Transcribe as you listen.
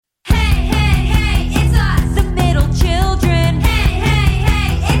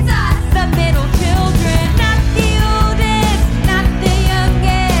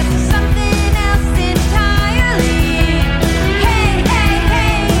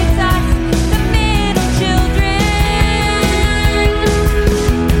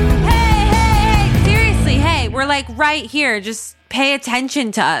right here. Just pay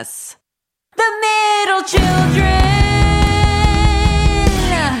attention to us. The middle children.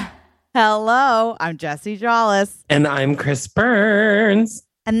 Hello, I'm Jessie Jollis. And I'm Chris Burns.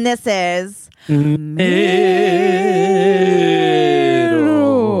 And this is Middle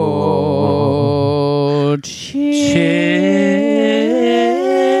Children.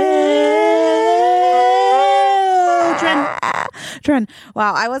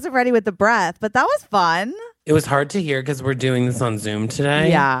 Wow, I wasn't ready with the breath, but that was fun. It was hard to hear because we're doing this on Zoom today.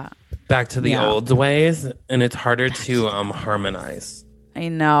 Yeah. Back to the old ways, and it's harder to harmonize. I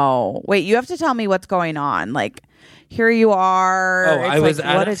know. Wait, you have to tell me what's going on. Like, here you are. Oh, I was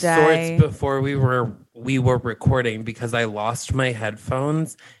out of day. sorts before we were recording because I lost my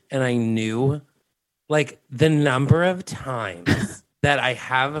headphones, and I knew like the number of times that I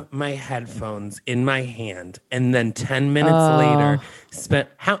have my headphones in my hand, and then 10 minutes later,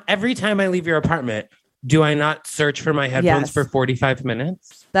 every time I leave your apartment, do I not search for my headphones for 45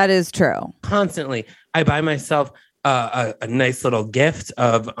 minutes? That is true. Constantly. I buy myself a nice little gift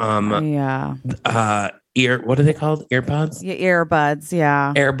of what are they called? Earpods? Yeah, earbuds,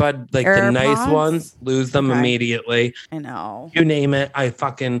 yeah. Airbud, like the nice ones, lose them immediately. I know. You name it,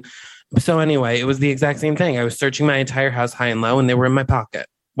 So anyway, it was the exact same thing. I was searching my entire house high and low, and they were in my pocket,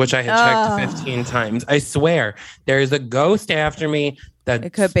 which I had checked 15 times. I swear, there is a ghost after me that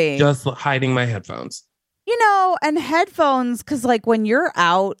it could be just hiding my headphones. You know, and headphones, because like when you're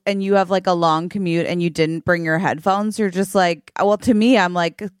out and you have like a long commute and you didn't bring your headphones, you're just like, well, to me, I'm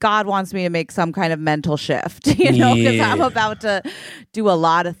like, God wants me to make some kind of mental shift, you know, because I'm about to do a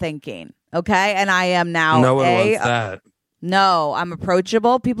lot of thinking. Okay. And I am now. No one wants that. No, I'm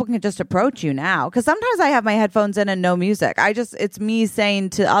approachable. People can just approach you now. Because sometimes I have my headphones in and no music. It's me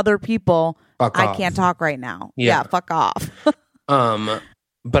saying to other people, I can't talk right now. Yeah, fuck off.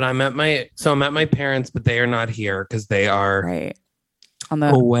 But I'm at my parents', but they are not here because they are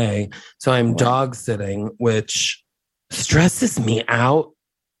away. So I'm dog sitting, which stresses me out,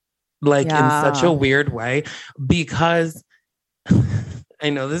 like in such a weird way, because I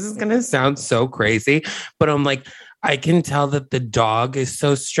know this is gonna sound so crazy, but I'm like, I can tell that the dog is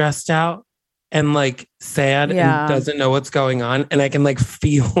so stressed out and like sad and doesn't know what's going on, and I can like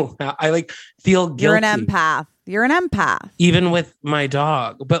feel feel guilty. You're an empath. Even with my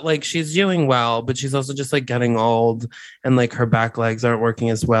dog. But like she's doing well, but she's also just like getting old, and like her back legs aren't working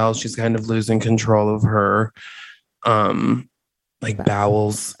as well. She's kind of losing control of her like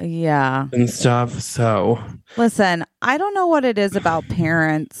bowels. Yeah. And stuff. So listen, I don't know what it is about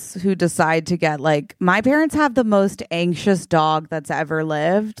parents who decide to get like, my parents have the most anxious dog that's ever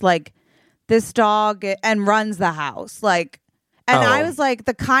lived. Like this dog and runs the house. Like, and I was like,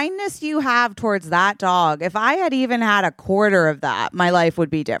 the kindness you have towards that dog, if I had even had a quarter of that, my life would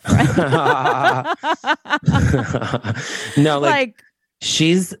be different. No, like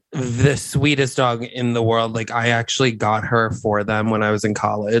she's the sweetest dog in the world. Like I actually got her for them when I was in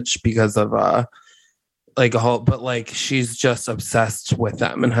college because of but like she's just obsessed with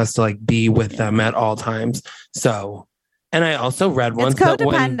them and has to like be with them at all times. So, and I also read once that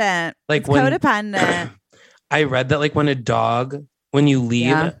codependent. Codependent. I read that like when you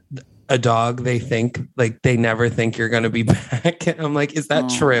leave a dog, they think like they never think you're going to be back. And I'm like, is that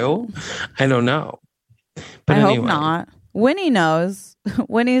true? I don't know. But I anyway. hope not. Winnie knows.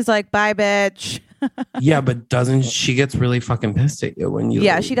 Winnie's like, bye, bitch. Yeah, but doesn't she gets really fucking pissed at you when you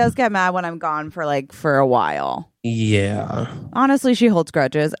leave. She does get mad when I'm gone for a while. Yeah. Honestly, she holds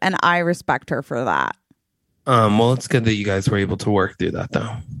grudges and I respect her for that. Well, it's good that you guys were able to work through that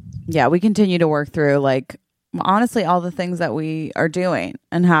though. Yeah, we continue to work through like honestly all the things that we are doing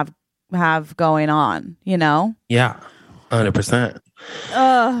and have going on, you know? Yeah. 100%.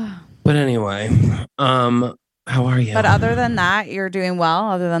 But anyway, how are you? But other than that, you're doing well,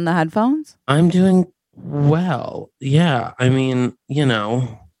 other than the headphones? I'm doing well. Yeah. I mean, you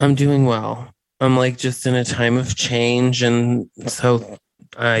know, I'm doing well. I'm like just in a time of change. And so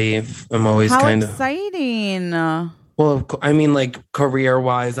I'm always kind of exciting. Well, I mean, like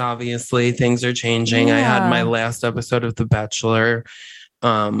career-wise, obviously, things are changing. Yeah. I had my last episode of The Bachelor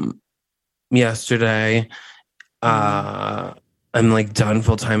yesterday. I'm like done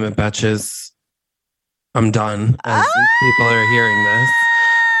full-time at Betches. I'm done as people are hearing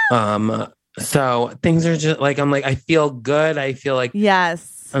this. So things are just like, I'm like, I feel good. I feel like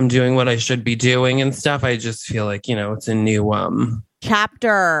I'm doing what I should be doing and stuff. I just feel like, you know, it's a new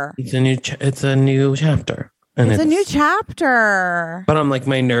chapter. It's a new chapter. And it's a new chapter. But I'm like,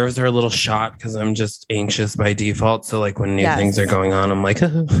 my nerves are a little shot because I'm just anxious by default. So like when new things are going on, I'm like,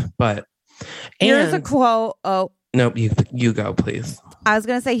 but here's a quote. Oh, nope. You go, please. I was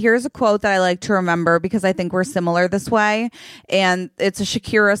going to say, here's a quote that I like to remember because I think we're similar this way. And it's a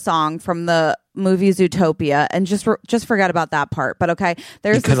Shakira song from the movie Zootopia. And just forget about that part. But okay,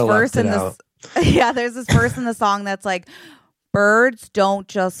 there's this verse in this. Yeah, there's this verse in the song that's like, birds don't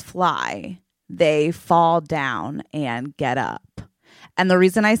just fly. They fall down and get up. And the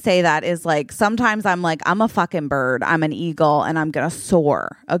reason I say that is like sometimes I'm like, I'm a fucking bird. I'm an eagle and I'm going to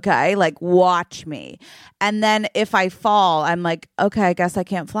soar. Okay. Like watch me. And then if I fall, I'm like, okay, I guess I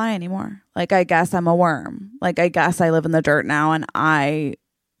can't fly anymore. Like, I guess I'm a worm. Like, I guess I live in the dirt now and I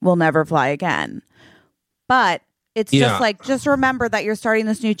will never fly again. But it's just like, just remember that you're starting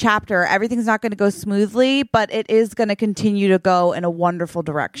this new chapter. Everything's not going to go smoothly, but it is going to continue to go in a wonderful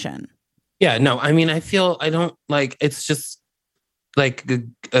direction. Yeah. No, I mean, I don't like, it's just, like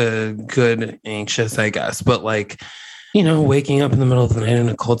good anxious, I guess, but like, you know, waking up in the middle of the night in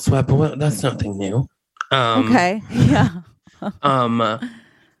a cold sweat, but that's nothing new. Okay. Yeah. But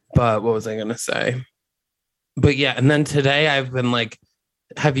what was I gonna say? But yeah, and then today I've been like,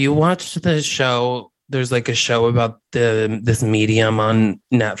 have you watched the show? There's like a show about this medium on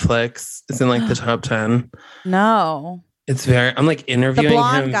Netflix. It's in like the top 10. No. It's I'm like interviewing the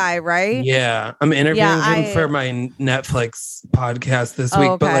blonde him. Guy, right? Yeah. I'm interviewing him for my Netflix podcast this week.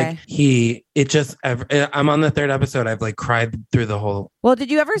 Okay. But like I'm on the 3rd episode. I've like cried through the whole. Well, did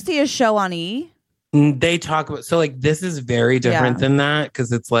you ever see a show on E? They talk about, so like this is very different than that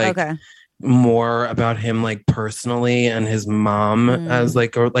because it's like more about him like personally and his mom as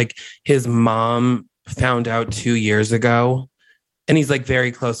like, or like his mom found out 2 years ago and he's like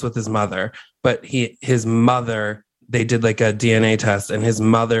very close with his mother, but his mother, they did like a DNA test and his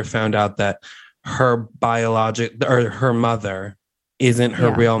mother found out that her her mother isn't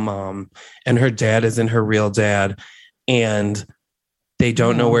her real mom and her dad isn't her real dad. And they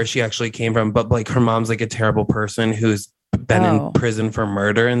don't know where she actually came from, but like her mom's like a terrible person who's been in prison for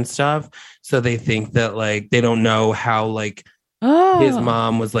murder and stuff. So they think that like, they don't know how like his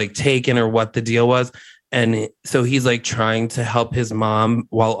mom was like taken or what the deal was. And so he's like trying to help his mom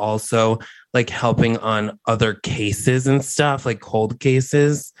while also like helping on other cases and stuff, like cold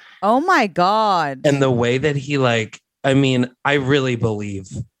cases. Oh my God. And the way that he like, I mean, I really believe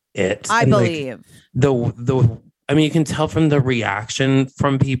it. I believe. Like, I mean, you can tell from the reaction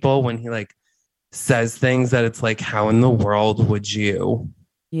from people when he like says things that it's like, how in the world would you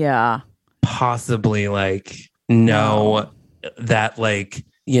possibly like know that like,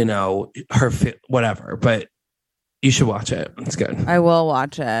 you know, whatever, but you should watch it. It's good. I will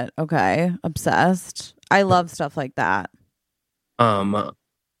watch it. Okay. Obsessed. I love stuff like that. But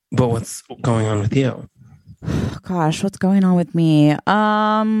what's going on with you? Gosh, what's going on with me?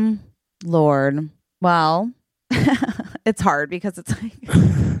 Lord. Well, it's hard because it's like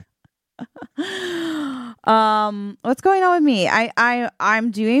what's going on with me?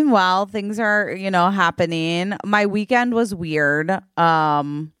 I'm doing well. Things are, you know, happening. My weekend was weird.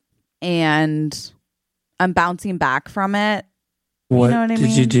 And I'm bouncing back from it. What, you know what I mean?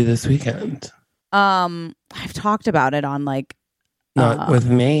 Did you do this weekend? I've talked about it on like not with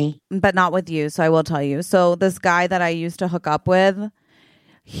me, but not with you. So I will tell you. So this guy that I used to hook up with,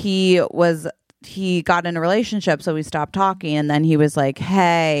 he got in a relationship, so we stopped talking, and then he was like,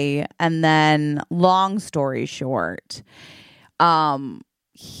 "Hey," and then long story short,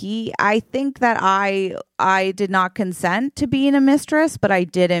 I think that I did not consent to being a mistress, but I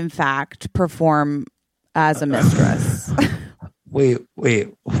did in fact perform as a mistress. Wait.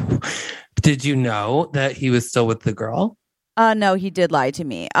 Did you know that he was still with the girl? No, he did lie to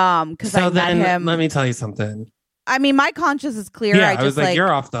me. Because I met him. Let me tell you something. I mean, my conscience is clear. Yeah, I was like,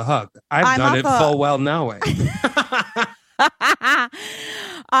 you're off the hook. I've done it full well knowing.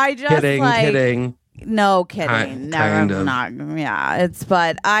 I just kidding. No kidding. Never. Not. Yeah. It's.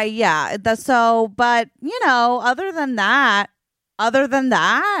 But but you know, other than that.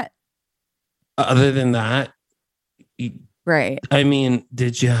 Right. I mean,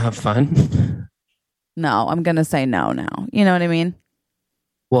 did you have fun? No, I'm gonna say no now. You know what I mean?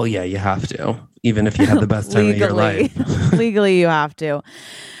 Well, yeah, you have to, even if you had the best time of your life. Legally, you have to.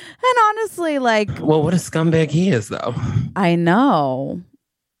 And honestly, like, well, what a scumbag he is, though. I know.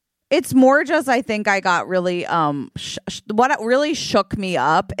 It's more just, I think I got really, what really shook me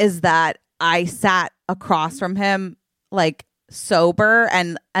up is that I sat across from him, like, sober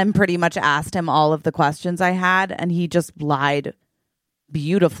and pretty much asked him all of the questions I had, and he just lied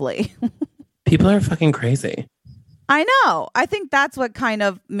beautifully. People are fucking crazy. I know. I think that's what kind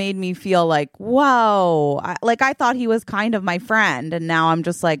of made me feel like, whoa. I thought he was kind of my friend, and now I'm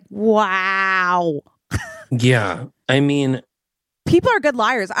just like, wow. Yeah. I mean, People are good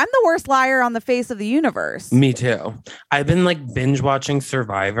liars. I'm the worst liar on the face of the universe. Me too. I've been like binge watching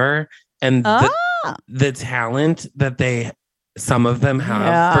Survivor, and the talent that some of them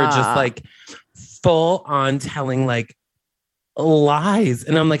have for just like full on telling like lies.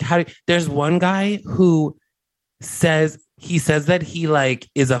 And I'm like, there's one guy who says that he like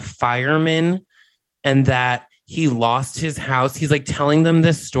is a fireman and that he lost his house. He's like telling them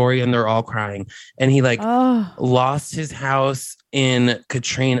this story and they're all crying. And he like lost his house in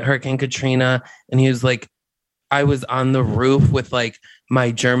Hurricane Katrina. And he was like, I was on the roof with like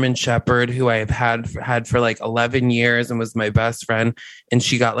my German Shepherd, who I have had for like 11 years and was my best friend. And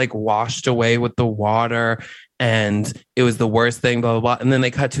she got like washed away with the water. And it was the worst thing, blah, blah, blah. And then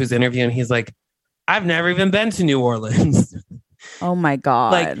they cut to his interview and he's like, I've never even been to New Orleans. Oh my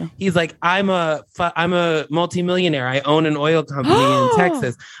God. Like, he's like, I'm a multimillionaire. I own an oil company in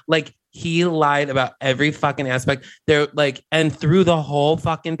Texas. Like, he lied about every fucking aspect. They're like, and through the whole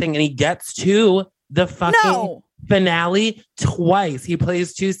fucking thing. And he gets to the fucking finale twice. He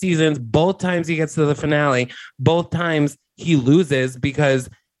plays 2 seasons. Both times he gets to the finale. Both times he loses because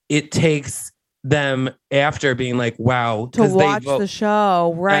it takes them after being like, wow, to watch the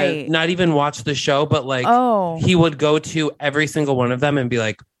show, right? Not even watch the show, but like, he would go to every single one of them and be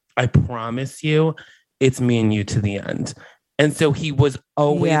like, I promise you, it's me and you to the end. And so he was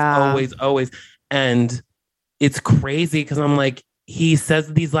always. And it's crazy because I'm like, he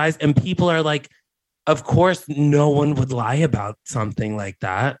says these lies and people are like, of course, no one would lie about something like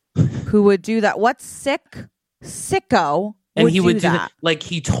that. Who would do that? What sicko? And he would do that. Like,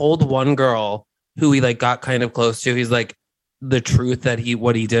 he told one girl who he like got kind of close to, he's like, the truth that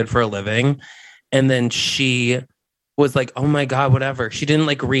what he did for a living. And then she was like, oh my God, whatever. She didn't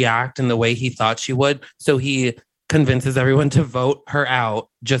like react in the way he thought she would. So he convinces everyone to vote her out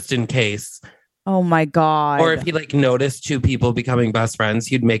just in case. Oh my God. Or if he like noticed 2 people becoming best friends,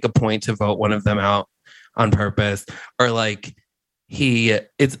 he'd make a point to vote one of them out on purpose. Or like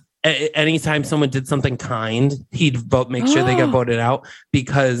anytime someone did something kind, he'd make sure they get voted out,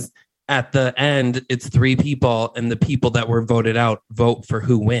 because at the end, it's 3 people and the people that were voted out vote for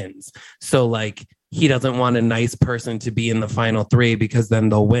who wins. So like, he doesn't want a nice person to be in the final 3 because then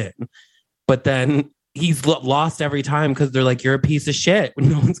they'll win. But then he's lost every time because they're like, you're a piece of shit.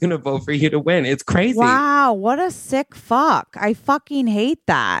 No one's going to vote for you to win. It's crazy. Wow. What a sick fuck. I fucking hate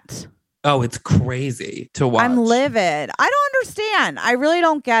that. Oh, it's crazy to watch. I'm livid. I don't understand. I really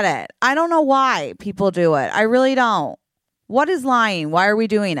don't get it. I don't know why people do it. I really don't. What is lying? Why are we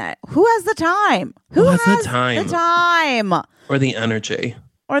doing it? Who has the time? Who has the time? The time. Or the energy.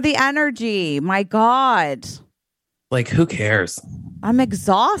 My God. Like, who cares? I'm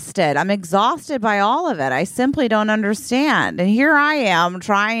exhausted. I'm exhausted by all of it. I simply don't understand. And here I am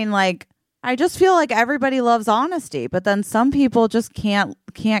trying, like, I just feel like everybody loves honesty, but then some people just can't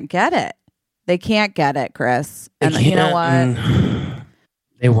get it. They can't get it, Chris. And you know what?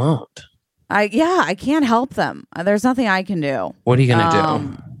 They won't. I can't help them. There's nothing I can do. What are you going to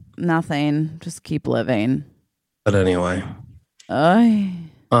do? Nothing. Just keep living. But anyway. And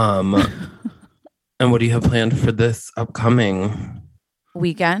what do you have planned for this upcoming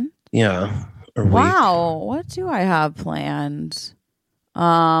weekend? Yeah. Or week? Wow. What do I have planned?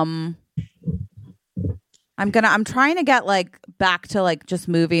 I'm trying to get like back to like just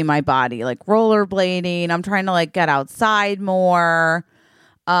moving my body, like rollerblading. I'm trying to like get outside more.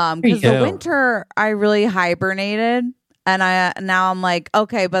 Because the winter I really hibernated, and now I'm like,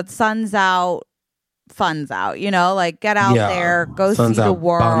 okay, but sun's out, fun's out, you know, like get out there, go see the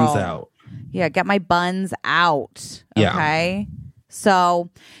world. Buns out. Yeah, get my buns out. Okay. Yeah. So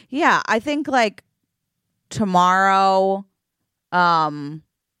yeah, I think like tomorrow,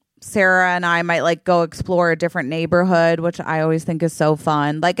 Sarah and I might like go explore a different neighborhood, which I always think is so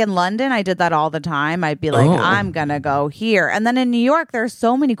fun. Like in London, I did that all the time. I'd be like, I'm going to go here. And then in New York, there's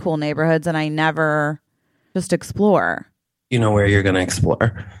so many cool neighborhoods and I never just explore. You know where you're going to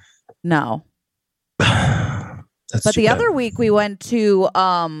explore? No. But the other week we went to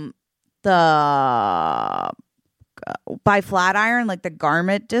by Flatiron, like the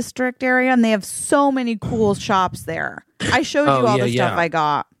garment district area, and they have so many cool shops there. I showed you all the stuff I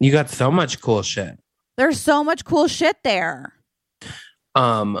got. You got so much cool shit. There's so much cool shit there.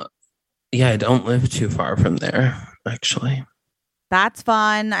 Yeah, I don't live too far from there, actually. That's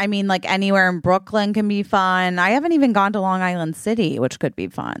fun. I mean, like anywhere in Brooklyn can be fun. I haven't even gone to Long Island City, which could be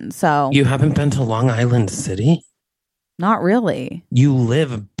fun. So you haven't been to Long Island City? Not really. You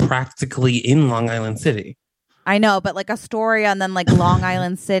live practically in Long Island City. I know, but like Astoria and then like Long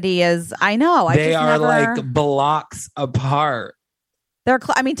Island City is, I know. They are like blocks apart.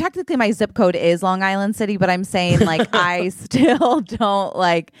 I mean, technically my zip code is Long Island City, but I'm saying like I still don't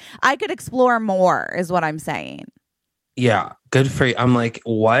like, I could explore more is what I'm saying. Yeah, good for you. I'm like,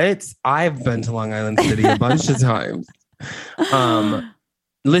 what? I've been to Long Island City a bunch of times.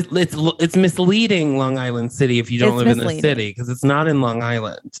 It's misleading Long Island City if you don't live in the city, because it's not in Long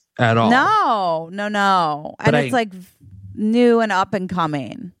Island at all. No. And it's like new and up and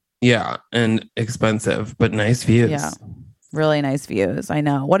coming. Yeah, and expensive, but nice views. Yeah, really nice views. I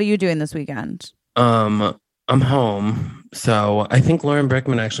know. What are you doing this weekend? I'm home. So I think Lauren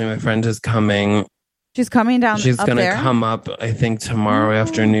Brickman, actually, my friend, is coming. She's coming down. She's going to come up, I think, tomorrow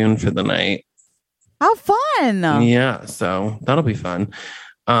afternoon for the night. How fun. Yeah, so that'll be fun.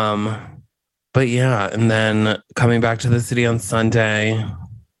 But yeah, and then coming back to the city on Sunday.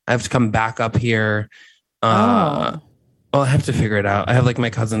 I have to come back up here. Well, I have to figure it out. I have like my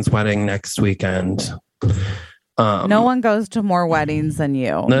cousin's wedding next weekend. No one goes to more weddings than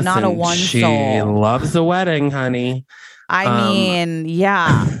you. Listen, not a one she soul. Loves a wedding, honey. I mean,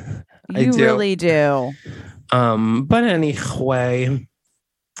 yeah. You really do. But anyway,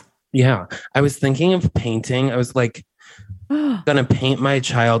 yeah. I was thinking of painting. I was like gonna paint my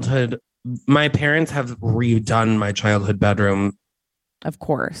childhood. My parents have redone my childhood bedroom, of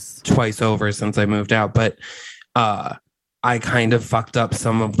course, twice over since I moved out. But I kind of fucked up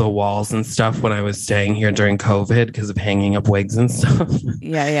some of the walls and stuff when I was staying here during COVID because of hanging up wigs and stuff.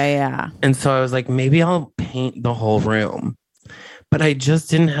 Yeah. And so I was like, maybe I'll paint the whole room. But I just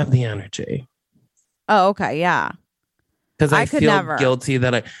didn't have the energy. Oh, okay. Yeah. Because I feel guilty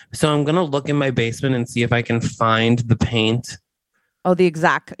that so I'm going to look in my basement and see if I can find the paint. Oh,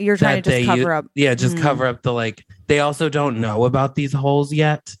 you're trying to just cover up. Yeah, just cover up the like. They also don't know about these holes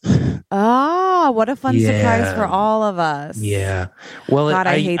yet. Oh, what a fun surprise for all of us. Yeah. Well, God,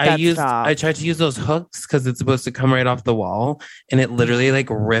 I hate that stuff. I tried to use those hooks because it's supposed to come right off the wall. And it literally like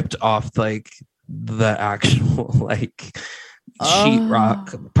ripped off like the actual like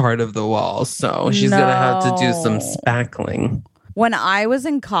sheetrock part of the wall. So she's going to have to do some spackling. When I was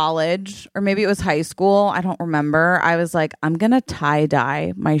in college, or maybe it was high school, I don't remember. I was like, I'm going to tie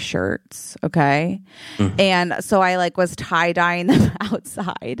dye my shirts. Okay. Mm-hmm. And so I like was tie dyeing them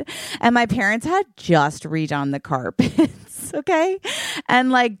outside, and my parents had just redone the carpets. Okay.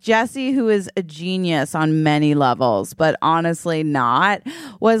 And like Jesse, who is a genius on many levels, but honestly not,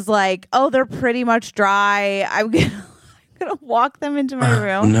 was like, oh, they're pretty much dry. I'm going to walk them into my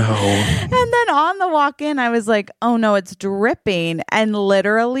room. No. And then on the walk in, I was like, oh no, it's dripping. And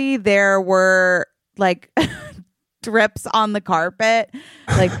literally there were like drips on the carpet,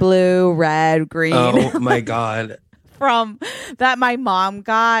 like blue, red, green. Oh my God. From that my mom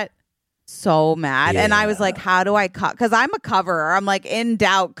got so mad. Yeah. And I was like, how do I cut? Because I'm a coverer. I'm like, in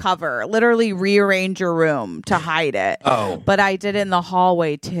doubt, cover. Literally rearrange your room to hide it. Oh. But I did it in the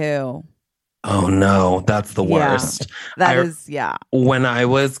hallway too. Oh no, that's the worst. When I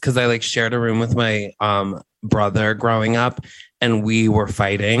was, because I like shared a room with my brother growing up, and we were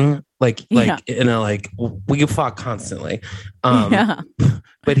fighting in a like we fought constantly.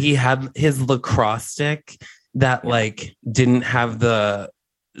 But he had his lacrosse stick that like didn't have the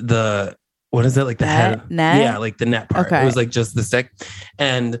what is it, like the head net? Yeah, like the net part. Okay. It was like just the stick,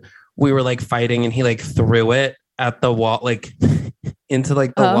 and we were like fighting, and he like threw it at the wall, like into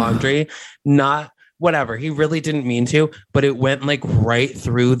like the laundry. Not whatever, he really didn't mean to, but it went like right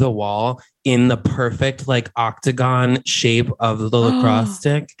through the wall in the perfect like octagon shape of the lacrosse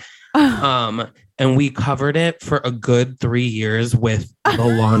stick. And we covered it for a good 3 years with the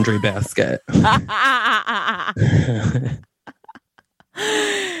laundry basket.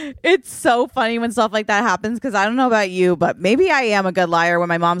 It's so funny when stuff like that happens, because I don't know about you, but maybe I am a good liar. When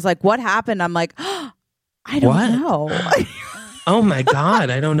my mom's like, what happened? I'm like, I don't know. Oh my God,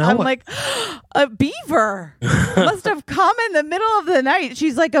 I don't know. I'm like, a beaver must have come in the middle of the night.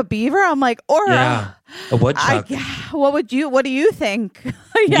 She's like, a beaver? I'm like, or a woodchuck. What do you think?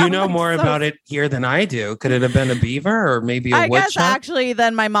 You know more about it here than I do. Could it have been a beaver or maybe a woodchuck? I guess actually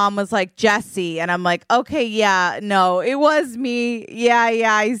then my mom was like, Jesse. And I'm like, okay, yeah, no, it was me. Yeah,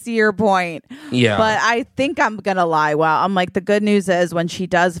 I see your point. Yeah. But I think I'm going to lie. Well, I'm like, the good news is when she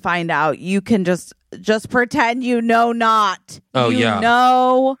does find out, you can just pretend you know not. You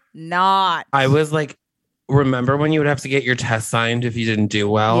know not. I was like, remember when you would have to get your test signed if you didn't do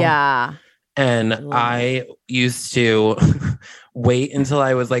well? Yeah. And I used to wait until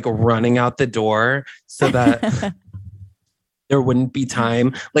I was like running out the door so that there wouldn't be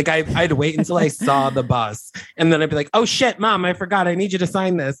time. Like I'd wait until I saw the bus, and then I'd be like, oh shit, Mom, I forgot. I need you to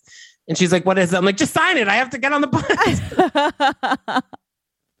sign this. And she's like, what is it? I'm like, just sign it. I have to get on the bus.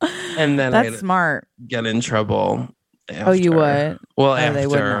 And then that's smart. Get in trouble. After. Oh, you would? Well,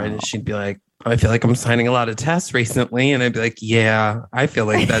 after, and she'd be like, I feel like I'm signing a lot of tests recently. And I'd be like, yeah, I feel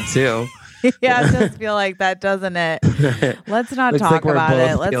like that too. Yeah, it does feel like that, doesn't it? Let's not talk about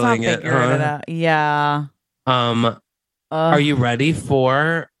it. Let's not figure it out. Yeah. Are you ready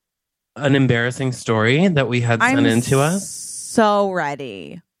for an embarrassing story that we had sent into us? So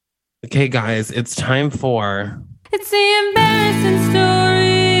ready. Okay, guys, it's time for... It's the embarrassing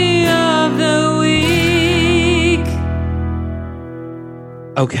story of the week.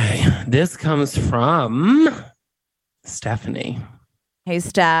 Okay, this comes from Stephanie. Hey,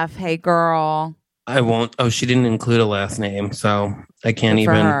 Steph. Hey, girl. I won't... Oh, she didn't include a last name, so I can't Good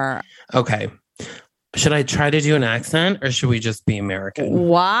even... for her. Okay. Should I try to do an accent, or should we just be American?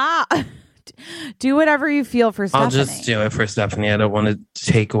 Wow. Do whatever you feel for Stephanie. I'll just do it for Stephanie. I don't want to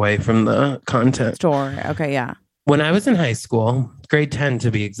take away from the content. Story. Okay, yeah. When I was in high school, grade 10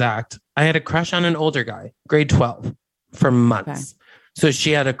 to be exact, I had a crush on an older guy, grade 12, for months. Okay. So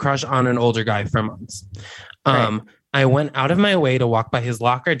she had a crush on an older guy for months. Right. I went out of my way to walk by his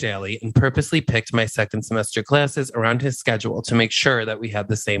locker daily and purposely picked my second semester classes around his schedule to make sure that we had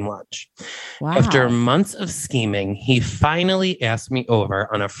the same lunch. Wow. After months of scheming, he finally asked me over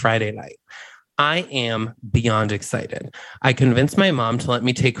on a Friday night. I am beyond excited. I convinced my mom to let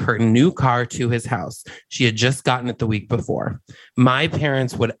me take her new car to his house. She had just gotten it the week before. My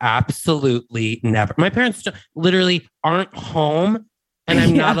parents would absolutely never. My parents literally aren't home. And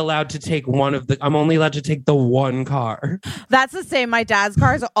I'm not allowed to take I'm only allowed to take the one car. That's the same. My dad's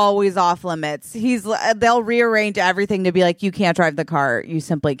car is always off limits. They'll rearrange everything to be like, you can't drive the car. You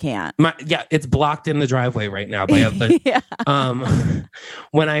simply can't. It's blocked in the driveway right now.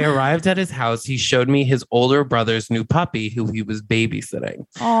 When I arrived at his house, he showed me his older brother's new puppy who he was babysitting.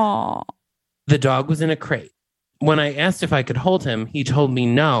 Aww. The dog was in a crate. When I asked if I could hold him, he told me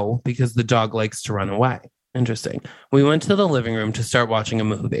no, because the dog likes to run away. Interesting. We went to the living room to start watching a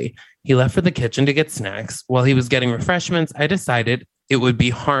movie. He left for the kitchen to get snacks. While he was getting refreshments, I decided it would be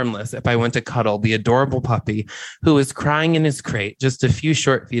harmless if I went to cuddle the adorable puppy who was crying in his crate just a few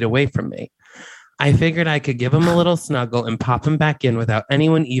short feet away from me. I figured I could give him a little snuggle and pop him back in without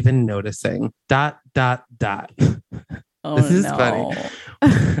anyone even noticing. ... Oh, this is funny.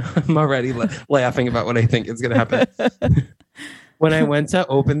 I'm already laughing about what I think is going to happen. When I went to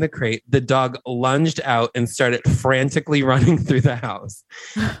open the crate, the dog lunged out and started frantically running through the house.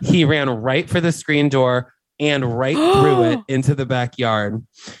 He ran right for the screen door and right through it into the backyard.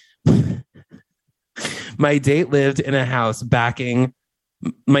 My date lived in a house backing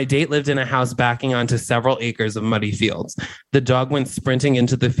onto several acres of muddy fields. The dog went sprinting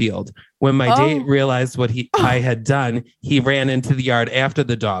into the field. When my date realized what I had done, he ran into the yard after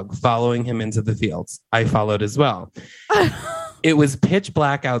the dog, following him into the fields. I followed as well. It was pitch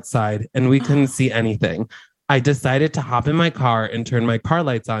black outside and we couldn't see anything. I decided to hop in my car and turn my car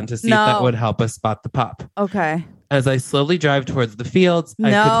lights on to see if that would help us spot the pup. Okay. As I slowly drive towards the fields, I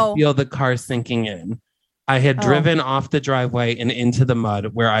could feel the car sinking in. I had driven off the driveway and into the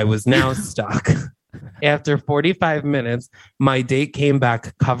mud where I was now stuck. After 45 minutes, my date came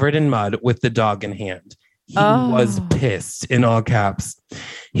back covered in mud with the dog in hand. He was pissed, in all caps.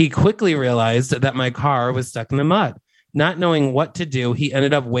 He quickly realized that my car was stuck in the mud. Not knowing what to do, he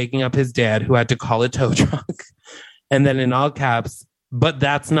ended up waking up his dad, who had to call a tow truck. And then in all caps, but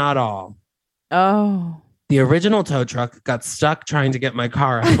that's not all. Oh. The original tow truck got stuck trying to get my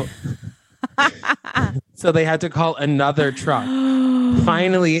car out. So they had to call another truck.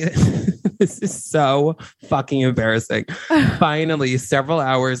 Finally, this is so fucking embarrassing. Finally, several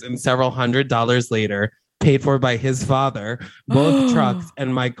hours and several $100s later, paid for by his father, both trucks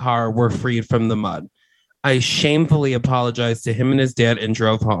and my car were freed from the mud. I shamefully apologized to him and his dad and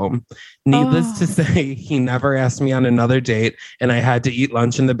drove home. Needless to say, he never asked me on another date, and I had to eat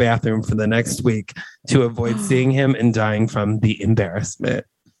lunch in the bathroom for the next week to avoid seeing him and dying from the embarrassment.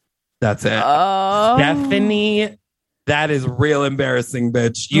 That's it. Stephanie, that is real embarrassing,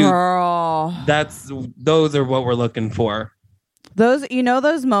 bitch. Girl. Those are what we're looking for.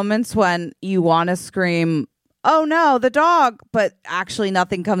 Those moments when you want to scream, oh no, the dog, but actually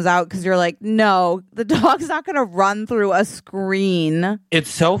nothing comes out because you're like, no, the dog's not going to run through a screen. It's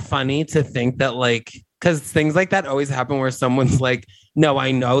so funny to think that, like, because things like that always happen where someone's like, no,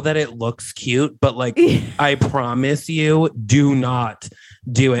 I know that it looks cute, but like, I promise you, do not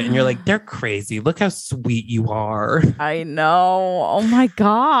do it. And you're like, they're crazy. Look how sweet you are. I know. Oh my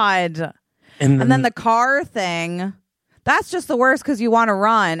God. And then the car thing, that's just the worst because you want to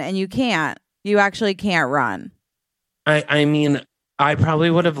run and you can't. You actually can't run. I mean, I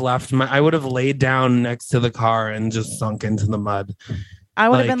probably would have I would have laid down next to the car and just sunk into the mud. I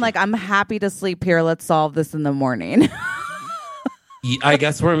would have been like, I'm happy to sleep here. Let's solve this in the morning. I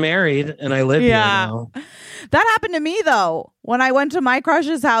guess we're married and I live here now. That happened to me, though, when I went to my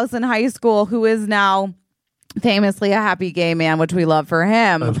crush's house in high school, who is now famously a happy gay man, which we love for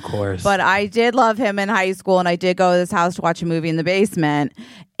him. Of course. But I did love him in high school, and I did go to this house to watch a movie in the basement.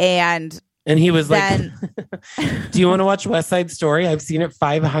 And he was like, do you want to watch West Side Story? I've seen it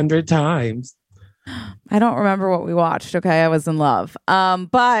 500 times. I don't remember what we watched. Okay, I was in love.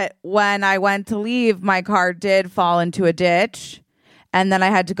 But when I went to leave, my car did fall into a ditch. And then I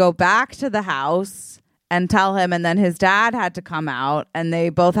had to go back to the house and tell him. And then his dad had to come out. And they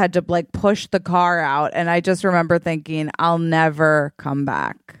both had to like push the car out. And I just remember thinking, I'll never come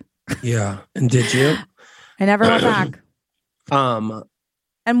back. Yeah. And did you? I never went back.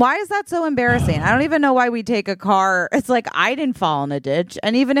 And why is that so embarrassing? I don't even know why we take a car. It's like I didn't fall in a ditch.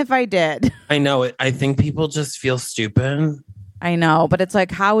 And even if I did. I know it. I think people just feel stupid. I know. But it's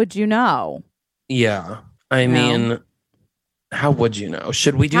like, how would you know? Yeah. I mean, how would you know?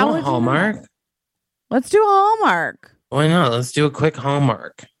 Should we do a Hallmark? Let's do a Hallmark. Why not? Let's do a quick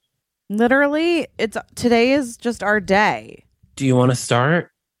Hallmark. Literally, today is just our day. Do you want to start?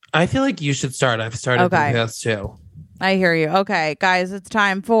 I feel like you should start. I've started the past too. I hear you. Okay, guys, it's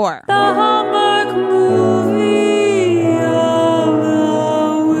time for the Hallmark movie of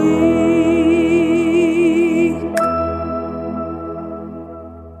the week.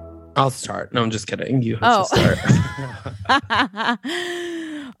 I'll start. No, I'm just kidding. You have to start.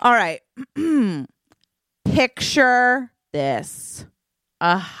 All right. Picture this.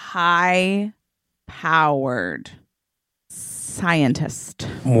 A high-powered scientist.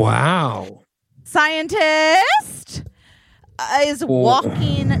 Wow. Scientist is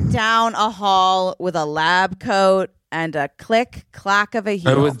walking down a hall with a lab coat and a click clack of a heel.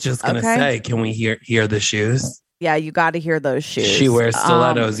 I was just gonna say, can we hear the shoes? Yeah, you got to hear those shoes. She wears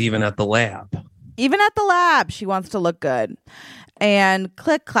stilettos even at the lab. Even at the lab, she wants to look good. And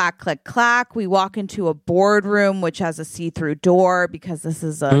click clack click clack. We walk into a boardroom which has a see-through door because this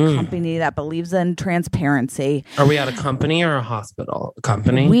is a company that believes in transparency. Are we at a company or a hospital? A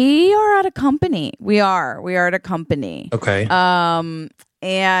company? We are at a company. We are at a company. Okay.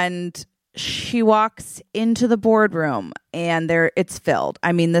 And she walks into the boardroom and it's filled.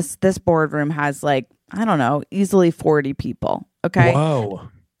 I mean, this boardroom has like, I don't know, easily 40 people. Okay. Whoa.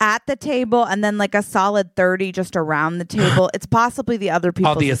 At the table, and then like a solid 30 just around the table. It's possibly the other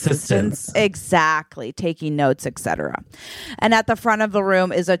people's all the assistants. Exactly, taking notes, etc. And at the front of the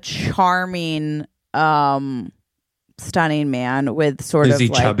room is a charming, stunning man with sort of. Is he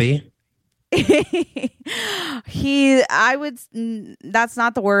like, chubby? That's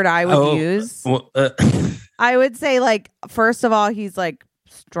not the word I would use. Well, I would say, like, first of all, he's like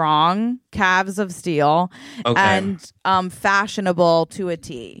strong, calves of steel, and fashionable to a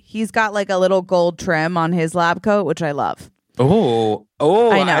T. He's got like a little gold trim on his lab coat, which I love. Oh,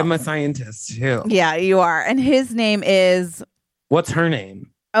 I know. I'm a scientist too. Yeah, you are. And his name is... What's her name?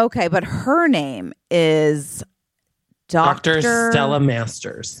 Okay, but her name is Dr. Stella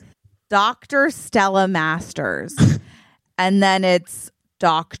Masters. Dr. Stella Masters. And then it's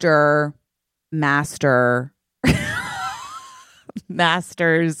Dr. Masters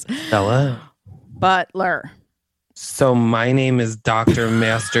Stella Butler. So my name is Dr.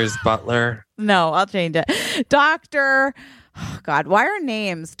 Masters Butler. No, I'll change it. Dr. Oh God, why are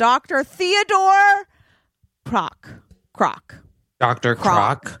names? Dr. Theodore Croc. Dr.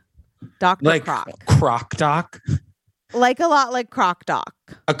 Croc. Dr. Like Croc. Croc Doc. Like a lot like Croc Doc.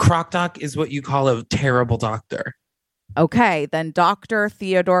 A Croc Doc is what you call a terrible doctor. Okay, then Dr.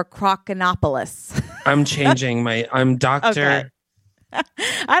 Theodore Crocinopoulos. I'm changing I'm Dr. Okay.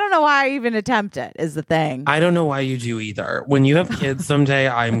 I don't know why I even attempt it, is the thing. I don't know why you do either. When you have kids someday,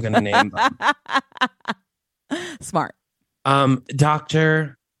 I'm going to name them. Smart.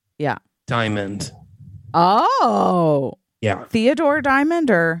 Dr. Yeah. Diamond. Oh. Yeah. Theodore Diamond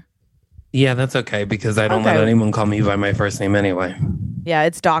or? Yeah, that's okay because I don't let anyone call me by my first name anyway. Yeah,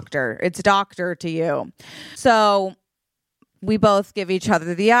 it's doctor. It's doctor to you. So we both give each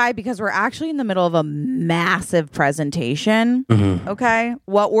other the eye because we're actually in the middle of a massive presentation. Mm-hmm. Okay.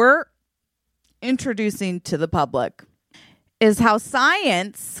 What we're introducing to the public is how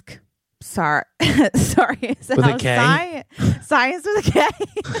science... Sorry. Is with how a K? Science with a K.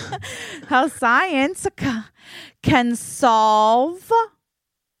 How science can solve,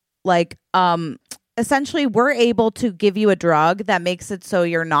 like, essentially we're able to give you a drug that makes it so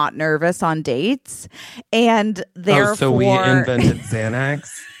you're not nervous on dates, and therefore so we invented Xanax.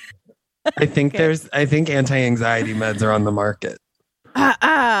 I think I think anti-anxiety meds are on the market.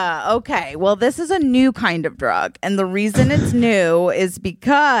 Okay. Well, this is a new kind of drug. And the reason it's new is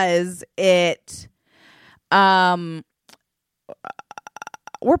because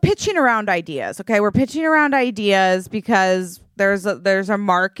we're pitching around ideas. Okay. We're pitching around ideas because there's a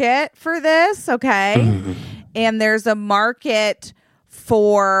market for this. Okay. Mm-hmm. And there's a market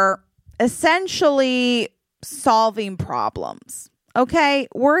for essentially solving problems. Okay.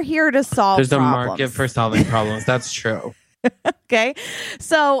 We're here to solve problems. There's a market for solving problems. That's true. Okay.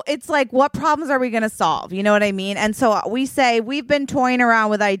 So it's like, what problems are we going to solve? You know what I mean? And so we say, we've been toying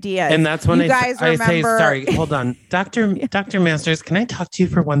around with ideas. And that's when you guys remember... I say, sorry, hold on. Dr. Masters, can I talk to you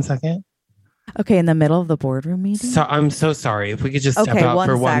for 1 second? Okay. In the middle of the boardroom meeting? So I'm so sorry. If we could just step out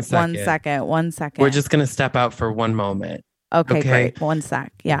for 1 second. 1 second. We're just going to step out for 1 moment. Okay, great. 1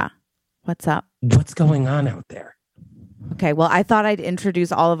 sec. Yeah. What's up? What's going on out there? Okay, well, I thought I'd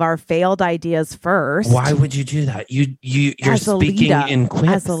introduce all of our failed ideas first. Why would you do that? You're speaking in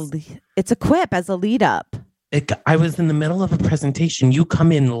quips. It's a quip as a lead up. I was in the middle of a presentation. You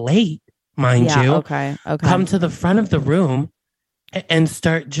come in late, mind you. Okay. Come to the front of the room and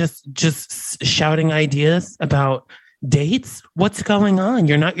start just shouting ideas about dates. What's going on?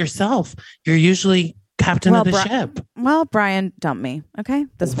 You're not yourself. You're usually captain of the ship. Well, Brian dumped me,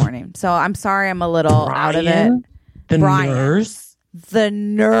 this morning. So I'm sorry I'm a little out of it. The nurse? The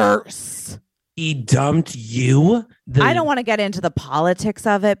nurse. He dumped you? I don't want to get into the politics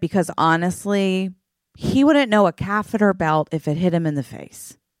of it because honestly, he wouldn't know a catheter belt if it hit him in the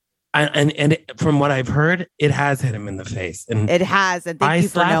face. And from what I've heard, it has hit him in the face. And it has. And thank you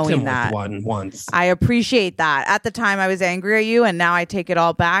for knowing that. I slapped him with one once. I appreciate that. At the time, I was angry at you, and now I take it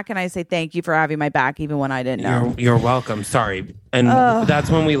all back, and I say thank you for having my back, even when I didn't know. You're welcome. Sorry. And that's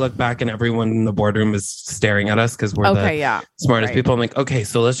when we look back, and everyone in the boardroom is staring at us because we're the smartest people. I'm like, okay,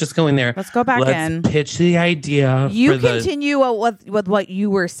 so let's just go in there. Let's go back in. Let's pitch the idea. You continue with what you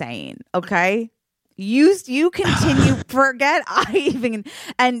were saying, okay? You continue. Forget I even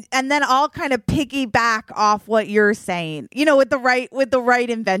and then I'll kind of piggyback off what you're saying. You know, with the right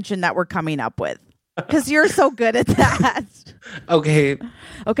invention that we're coming up with, because you're so good at that. Okay,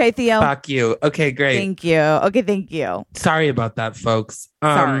 Theo. Fuck you. Okay, great. Thank you. Okay, thank you. Sorry about that, folks.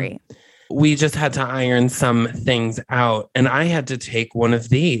 Sorry. We just had to iron some things out, and I had to take one of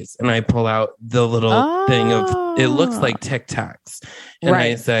these, and I pull out the little thing of it looks like Tic Tacs, and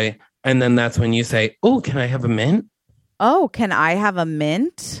I say. And then that's when you say, oh, can I have a mint? Oh, can I have a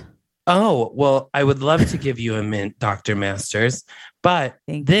mint? Oh, well, I would love to give you a mint, Dr. Masters. But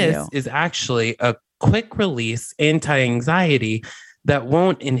this is actually a quick release anti-anxiety that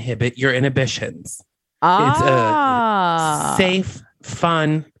won't inhibit your inhibitions. It's a safe,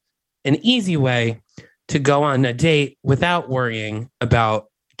 fun, and easy way to go on a date without worrying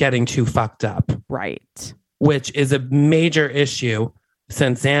about getting too fucked up. Right. Which is a major issue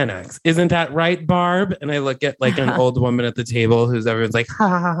since Xanax. Isn't that right, Barb? And I look at like an old woman at the table who's everyone's like, ha,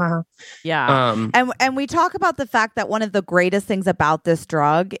 ha, ha, ha. Yeah. And we talk about the fact that one of the greatest things about this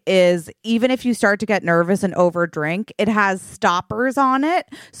drug is even if you start to get nervous and overdrink, it has stoppers on it.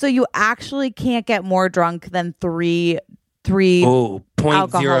 So you actually can't get more drunk than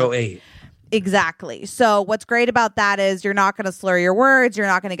 0.08. Exactly. So what's great about that is you're not going to slur your words. You're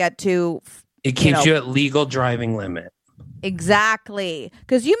not going to get too... It keeps you at legal driving limit. Exactly.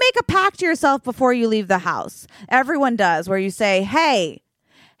 Because you make a pact to yourself before you leave the house. Everyone does, where you say, hey,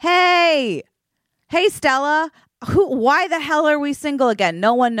 Stella, why the hell are we single again?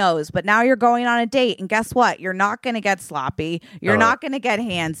 No one knows. But now you're going on a date. And guess what? You're not going to get sloppy. You're not going to get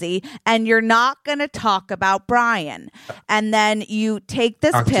handsy. And you're not going to talk about Brian. And then you take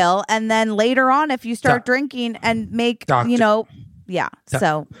this pill. And then later on, if you start drinking and make, Doctor. Yes.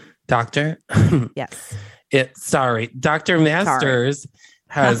 Dr. Masters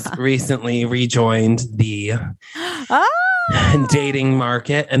has recently rejoined the dating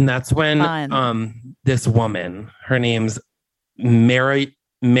market, and that's when this woman, her name's Maribeth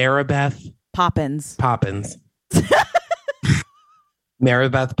Poppins.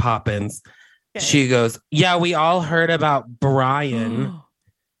 Maribeth Poppins. Okay. She goes, yeah, we all heard about Brian.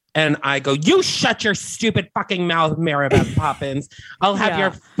 And I go, you shut your stupid fucking mouth, Maribeth Poppins. I'll have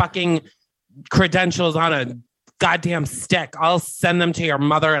your fucking credentials on a goddamn stick. I'll send them to your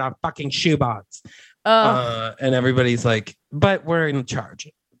mother in a fucking shoebox. And everybody's like, but we're in charge.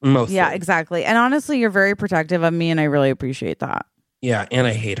 Mostly. Yeah, exactly. And honestly, you're very protective of me, and I really appreciate that. Yeah, and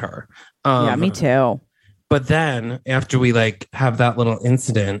I hate her. Yeah, me too. But then after we have that little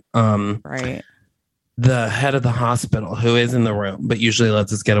incident, right. The head of the hospital, who is in the room, but usually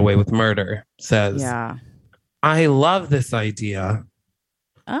lets us get away with murder, says, I love this idea.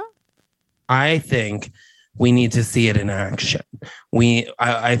 I think we need to see it in action.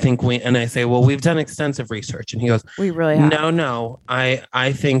 I think and I say, well, we've done extensive research. And he goes, we really have. No.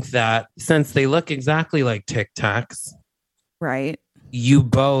 I think that since they look exactly like Tic Tacs, right, you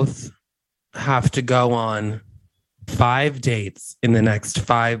both have to go on 5 dates in the next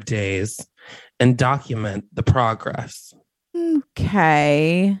 5 days and document the progress.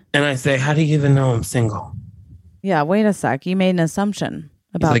 Okay. And I say, how do you even know I'm single? Yeah, wait a sec. You made an assumption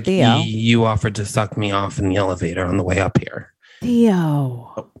about like, Theo. You offered to suck me off in the elevator on the way up here.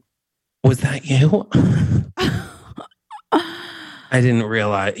 Theo. Was that you? I didn't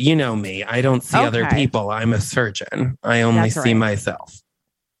realize. You know me. I don't see other people. I'm a surgeon. I only see myself.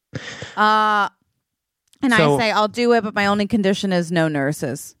 I say, I'll do it, but my only condition is no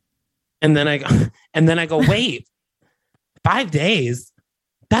nurses. And then I go, wait, 5 days?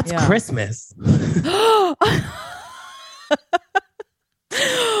 That's Christmas.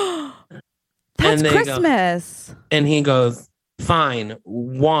 That's Christmas. And he goes, fine.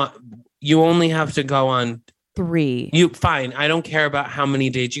 You only have to go on 3. Fine. I don't care about how many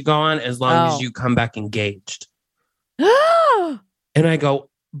dates you go on as long as you come back engaged. And I go,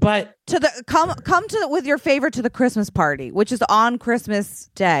 but to the come to with your favorite to the Christmas party, which is on Christmas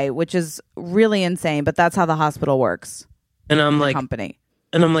Day, which is really insane, but that's how the hospital works. And I'm like, company.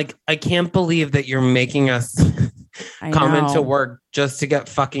 And I'm like, I can't believe that you're making us come into work just to get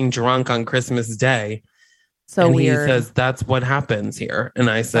fucking drunk on Christmas Day. So and weird. He says that's what happens here, and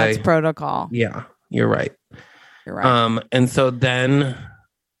I say that's protocol. Yeah, you're right. You're right. And so then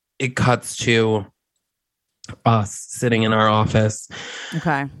it cuts to us sitting in our office.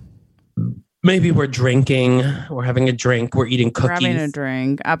 Okay. Maybe we're drinking. We're having a drink. We're eating cookies. We're having a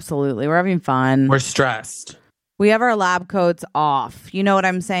drink. Absolutely. We're having fun. We're stressed. We have our lab coats off. You know what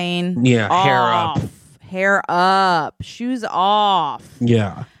I'm saying? Yeah. Off. Hair up. Shoes off.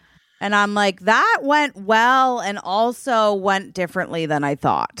 Yeah. And I'm like, that went well and also went differently than I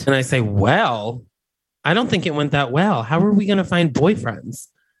thought. And I say, well, I don't think it went that well. How are we going to find boyfriends?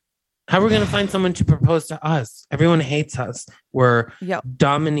 How are we going to find someone to propose to us? Everyone hates us. We're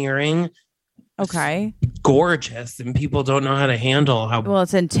domineering. Okay. Gorgeous. And people don't know how to handle how... Well,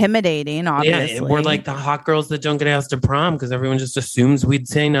 it's intimidating, obviously. Yeah, we're like the hot girls that don't get asked to prom because everyone just assumes we'd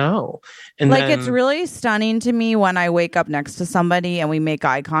say no. And like, it's really stunning to me when I wake up next to somebody and we make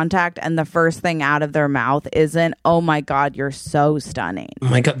eye contact and the first thing out of their mouth isn't, oh my God, you're so stunning. Oh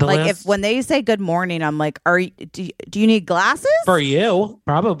my God. When they say good morning, I'm like, do you need glasses? For you,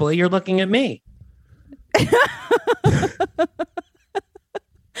 probably. You're looking at me.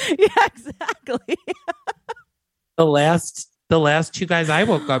 Yeah, exactly. The last 2 guys I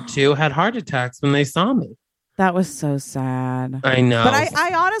woke up to had heart attacks when they saw me. That was so sad. I know. But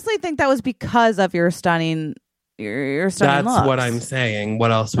I honestly think that was because of your stunning looks. That's what I'm saying.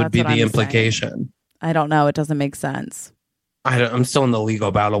 What else would be the implication? Saying. I don't know. It doesn't make sense. I'm still in the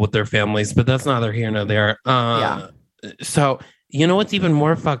legal battle with their families, but that's neither here nor there. So, you know what's even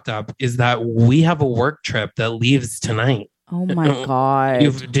more fucked up is that we have a work trip that leaves tonight. Oh my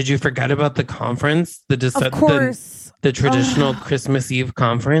God. Did you forget about the conference? Of course. The traditional Christmas Eve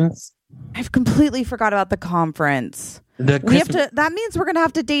conference? I've completely forgot about the conference. That means we're going to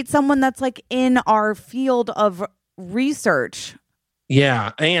have to date someone that's like in our field of research.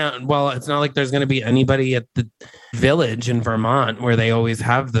 Yeah. And well, it's not like there's going to be anybody at the village in Vermont where they always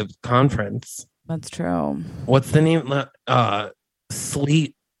have the conference. That's true. What's the name?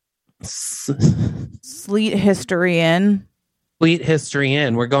 Sleet History Inn. Sleet History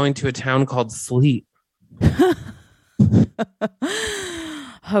Inn. We're going to a town called Sleet.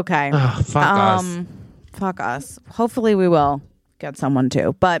 Okay. Oh, fuck us. Fuck us. Hopefully we will get someone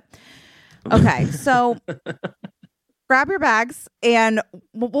too. But okay, so grab your bags and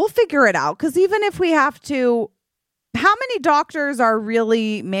we'll figure it out. Because even if we have to, how many doctors are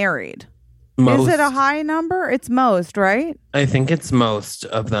really married? Most. Is it a high number? It's most, right? I think it's most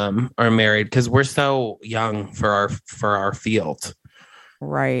of them are married because we're so young for our field.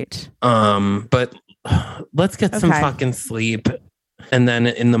 Right. But let's get some fucking sleep. And then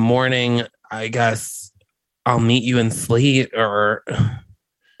in the morning, I guess I'll meet you in Sleet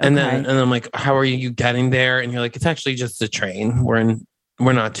and then I'm like, how are you getting there? And you're like, it's actually just a train. We're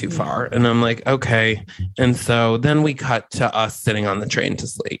not too far. And I'm like, okay. And so then we cut to us sitting on the train to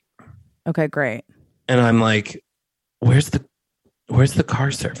Sleet. Okay, great. And I'm like, where's the car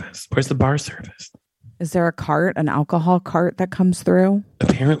service? Where's the bar service? Is there an alcohol cart that comes through?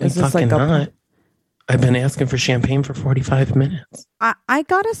 Apparently fucking not. I've been asking for champagne for 45 minutes. I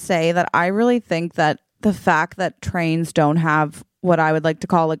gotta say that I really think that the fact that trains don't have what I would like to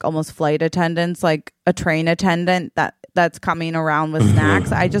call like almost flight attendants, like a train attendant that's coming around with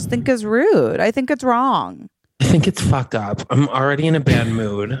snacks, I just think is rude. I think it's wrong. I think it's fucked up. I'm already in a bad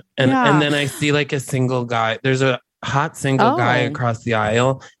mood. And then I see like a single guy. There's a hot single guy across the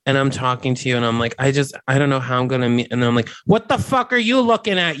aisle, and I'm talking to you, and I'm like, I don't know how I'm gonna meet. And I'm like, what the fuck are you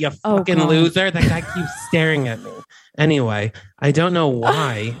looking at, you fucking loser? That guy keeps staring at me. Anyway, I don't know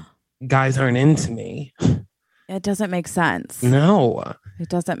why guys aren't into me. It doesn't make sense. No, it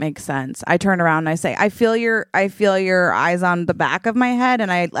doesn't make sense. I turn around and I say, I feel your eyes on the back of my head,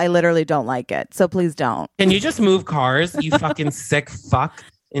 and I literally don't like it. So please don't. Can you just move cars, you fucking sick fuck?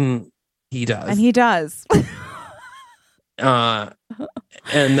 And he does. And he does. And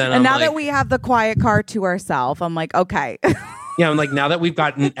then and now that we have the quiet car to ourselves, I'm like, okay. Yeah, I'm like, now that we've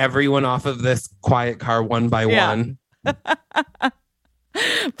gotten everyone off of this quiet car one by one.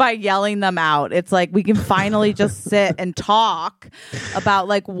 By yelling them out, it's like we can finally just sit and talk about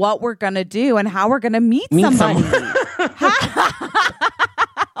like what we're gonna do and how we're gonna meet somebody.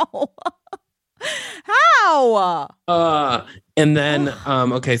 How? And then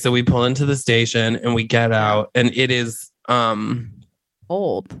okay, so we pull into the station and we get out, and it is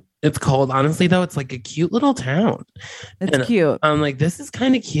cold. It's cold. Honestly, though, it's like a cute little town. It's cute. I'm like, this is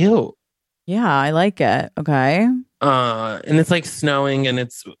kind of cute. Yeah, I like it. Okay. And it's like snowing, and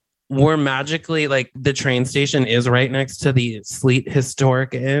we're magically like the train station is right next to the Sleet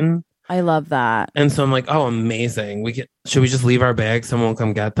Historic Inn. I love that. And so I'm like, oh, amazing. Should we just leave our bags? Someone will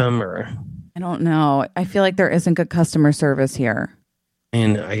come get them, or I don't know. I feel like there isn't good customer service here.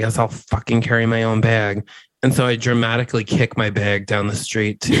 And I guess I'll fucking carry my own bag. And so I dramatically kick my bag down the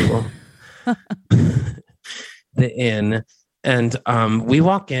street to the inn. And we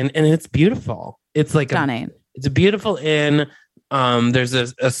walk in, and it's beautiful. It's like stunning. It's a beautiful inn. There's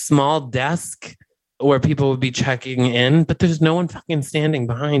a small desk where people would be checking in, but there's no one fucking standing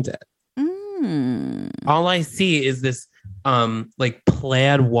behind it. All I see is this like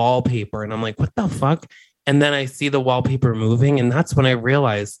plaid wallpaper, and I'm like, what the fuck? And then I see the wallpaper moving, and that's when I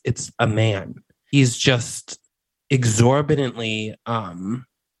realize it's a man. He's just exorbitantly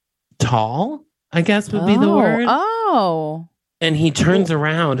tall, I guess would be the word. Oh. And he turns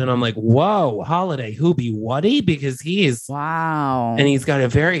around, and I'm like, whoa, Holiday Hoobie Wuddy? Because he's... Wow. And he's got a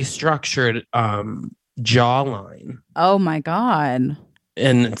very structured jawline. Oh, my God.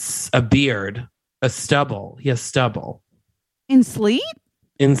 And it's a beard, a stubble. He has stubble. In Sleet?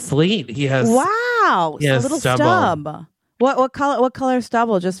 In Sleet. He has... Wow. He has a little stubble. stub. What color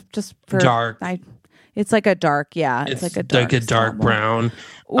stubble? Just for... Dark. It's like a dark, yeah. It's like a dark brown.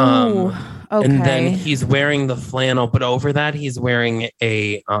 Ooh, okay. And then he's wearing the flannel, but over that he's wearing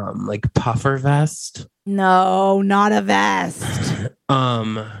a like puffer vest. No, not a vest.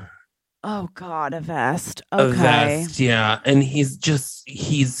 Oh God, a vest. Okay. A vest, yeah. And he's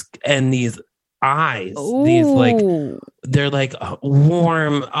and these eyes, Ooh. these like they're like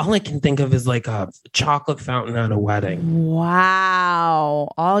warm. All I can think of is like a chocolate fountain at a wedding. Wow.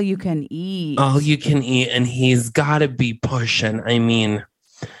 All you can eat. All you can eat. And he's got to be pushing. I mean,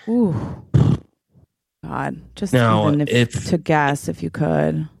 ooh. God, just now, even to guess if you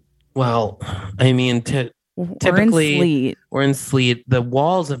could. Well, I mean, typically we're in Sleet. The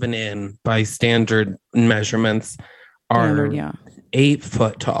walls of an inn, by standard measurements, are 8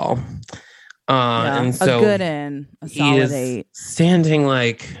 foot tall. And so a good inn, a solid 8. Standing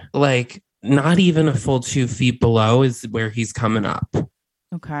like not even a full 2 feet below is where he's coming up.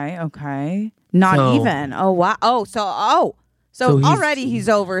 Okay. Not even. Oh wow. So already he's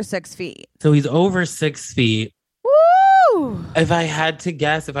over 6 feet. So he's over 6 feet. Woo! If I had to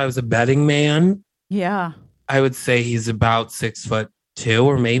guess, if I was a betting man, yeah, I would say he's about 6'2"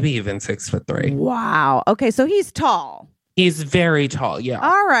 or maybe even 6'3". Wow. Okay, so he's tall. He's very tall, yeah.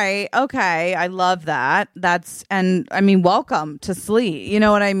 All right. Okay. I love that. And I mean, welcome to Sleet. You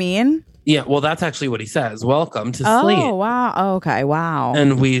know what I mean? Yeah. Well, that's actually what he says. Welcome to Sleet. Oh, wow. Okay. Wow.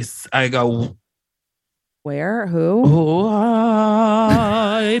 And I go, where? Who? Oh,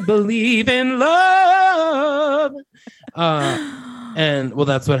 I believe in love. And well,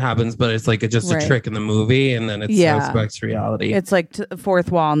 that's what happens, but it's like just a trick in the movie, and then it's back to reality. It's like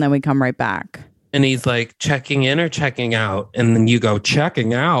fourth wall, and then we come right back. And he's like, checking in or checking out? And then you go,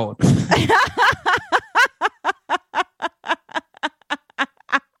 checking out.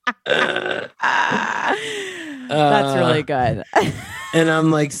 That's really good. And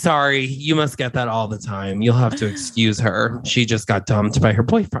I'm like, sorry, you must get that all the time. You'll have to excuse her. She just got dumped by her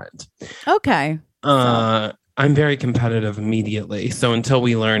boyfriend. Okay. I'm very competitive immediately. So until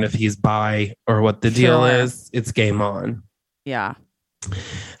we learn if he's bi or what the deal is, it's game on. Yeah.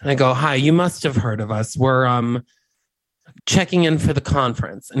 And I go, hi, you must have heard of us. We're checking in for the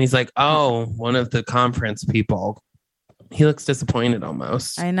conference. And he's like, oh, one of the conference people. He looks disappointed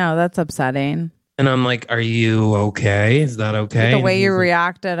almost. I know. That's upsetting. And I'm like, are you okay? Is that okay? The way you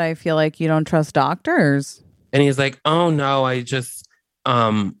reacted, I feel like you don't trust doctors. And he's like, oh no, I just,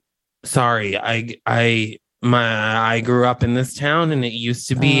 sorry. I grew up in this town and it used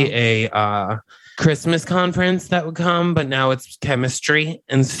to be a Christmas conference that would come, but now it's chemistry.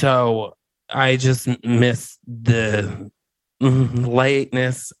 And so I just miss the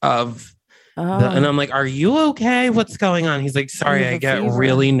lateness of and I'm like, are you okay? What's going on? He's like, sorry, I get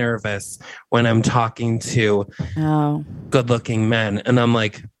really nervous when I'm talking to good-looking men. And I'm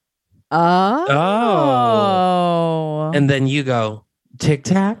like, oh. And then you go, Tic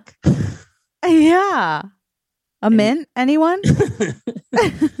Tac? Yeah. A mint? Anyone?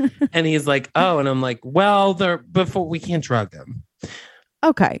 And he's like, oh. And I'm like, well, before we can't drug him.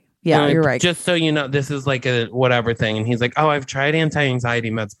 Okay. Yeah, you're right. Just so you know, this is like a whatever thing. And he's like, oh, I've tried anti-anxiety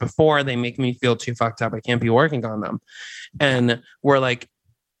meds before. They make me feel too fucked up. I can't be working on them. And we're like,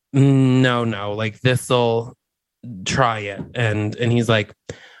 no, like this'll try it. And he's like,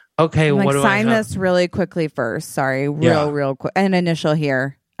 okay, what do I sign this really quickly first? Sorry, real quick. An initial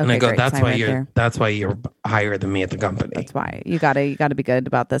here. Okay, and I go, great. that's why you're higher than me at the company. That's why you gotta be good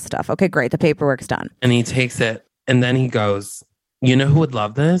about this stuff. Okay, great. The paperwork's done. And he takes it, and then he goes, you know who would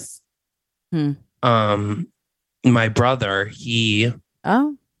love this? My brother, he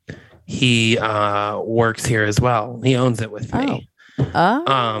works here as well. He owns it with me.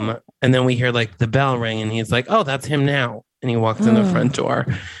 And then we hear like the bell ring and he's like, oh, that's him now. And he walks in the front door.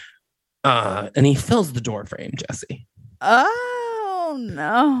 And he fills the door frame, Jesse. Oh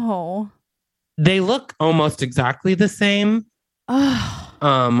no. They look almost exactly the same.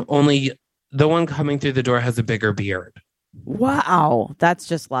 Only the one coming through the door has a bigger beard. Wow, that's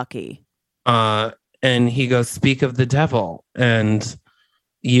just lucky. And he goes, speak of the devil. And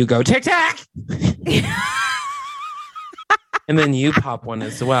you go, Tic Tac. And then you pop one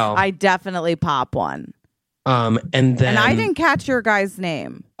as well. I definitely pop one. And I didn't catch your guy's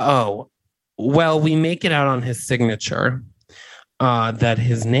name. Oh, well, we make it out on his signature that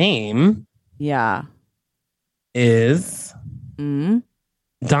his name is Don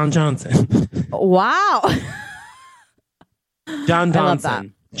Johnson. Wow. John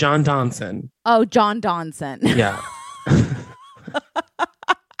Donson. John Donson. Oh, John Donson. Yeah.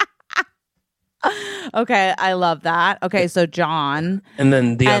 Okay, I love that. Okay, so John. And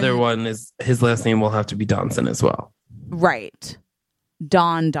then the other one is his last name will have to be Donson as well. Right.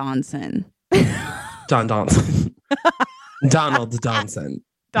 Don Donson. Don Donson. Donald Donson.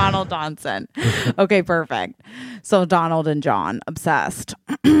 Donald Donson. Okay, perfect. So Donald and John, obsessed.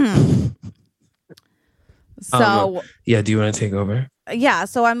 So yeah, do you want to take over? Yeah,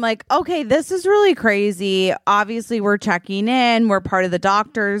 so I'm like, okay, this is really crazy. Obviously, we're checking in. We're part of the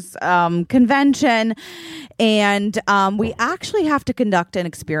doctors' convention. And we actually have to conduct an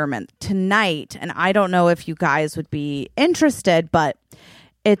experiment tonight. And I don't know if you guys would be interested, but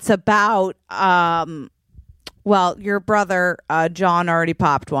it's about, well, your brother, John, already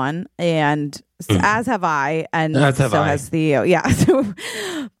popped one. And as have I. And has Theo. Yeah. So,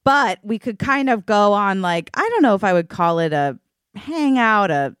 but we could kind of go on like, I don't know if I would call it a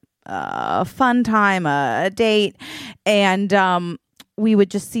hangout, a fun time, a date, and we would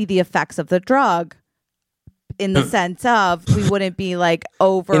just see the effects of the drug in the sense of we wouldn't be like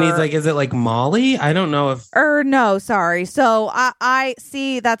over. And he's like, is it like Molly? I don't know if. No, sorry. So I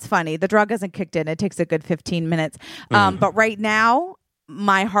see. That's funny. The drug hasn't kicked in. It takes a good 15 minutes. But right now,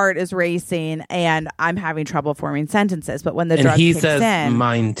 my heart is racing and I'm having trouble forming sentences. But when the drug kicks in, he says,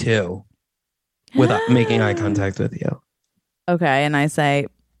 "Mine too," without making eye contact with you. Okay, and I say,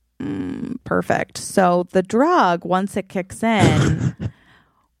 perfect. So the drug, once it kicks in,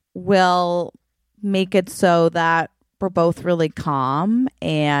 will make it so that we're both really calm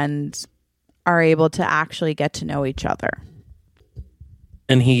and are able to actually get to know each other.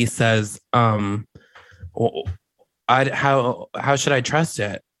 And he says, how should I trust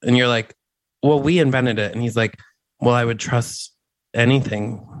it? And you're like, well, we invented it. And he's like, well, I would trust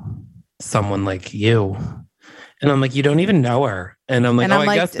anything, someone like you. And I'm like, you don't even know her. And I'm like,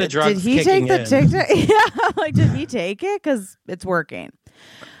 I guess the drug's kicking in. Did he take the TikTok? Yeah, like, did he take it? Because it's working.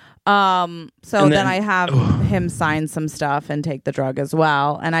 So then I have him sign some stuff and take the drug as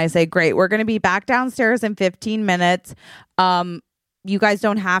well. And I say, great, we're going to be back downstairs in 15 minutes. You guys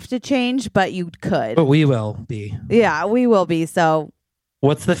don't have to change, but you could. But we will be. Yeah, we will be. So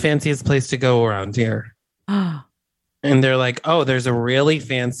what's the fanciest place to go around here? And they're like, oh, there's a really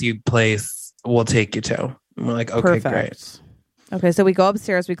fancy place we'll take you to. And we're like, okay, perfect. Great. Okay, so we go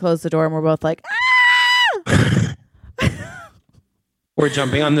upstairs, we close the door, and we're both like, ah! We're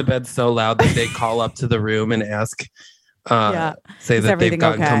jumping on the bed so loud that they call up to the room and ask, say that they've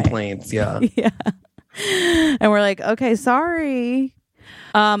gotten complaints. Yeah. Yeah. And we're like, okay, sorry.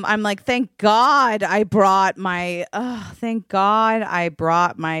 I'm like, thank God I brought my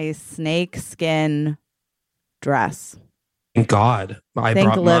snake skin dress. Thank God I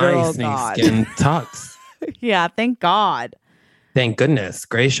brought my snake skin tux. Yeah, thank God. Thank goodness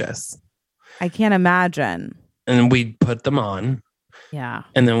gracious. I can't imagine. And we put them on. Yeah.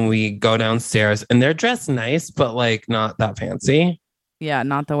 And then we go downstairs and they're dressed nice, but like not that fancy. Yeah,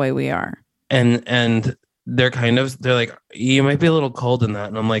 not the way we are. And they're like, you might be a little cold in that.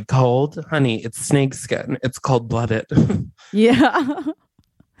 And I'm like, cold? Honey, it's snake skin. It's cold-blooded. Yeah.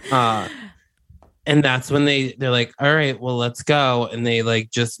 And that's when they're like, all right, well, let's go. And they like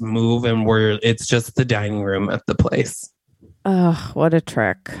just move and it's just the dining room at the place. Oh, what a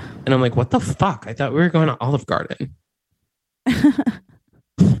trick. And I'm like, what the fuck? I thought we were going to Olive Garden.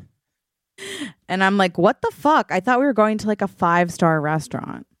 And I'm like, what the fuck? I thought we were going to like a 5-star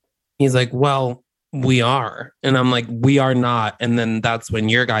restaurant. He's like, well, we are. And I'm like, we are not. And then that's when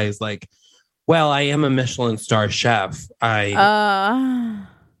your guy is like, well, I am a Michelin star chef. I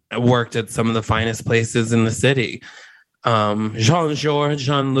worked at some of the finest places in the city. Jean-Georges,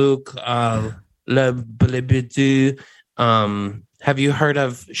 Jean-Luc, Le Blebidu. Have you heard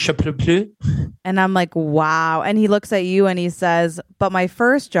of Chapeau? And I'm like, wow. And he looks at you and he says, but my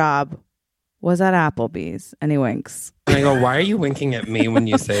first job was at Applebee's. And he winks. And I go, why are you winking at me when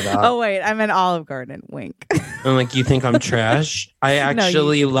you say that? Oh, wait, I'm in Olive Garden. Wink. I'm like, you think I'm trash? I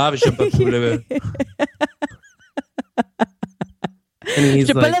actually love Chapeau. And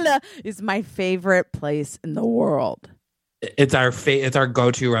he's like, is my favorite place in the world. It's our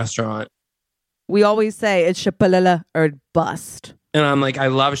go-to restaurant. We always say it's Chapeau or bust. And I'm like, I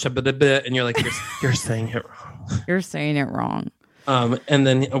love Chapeau, and you're like, you're saying it wrong. You're saying it wrong. And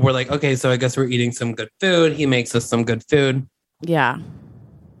then we're like, okay, so I guess we're eating some good food. He makes us some good food. Yeah.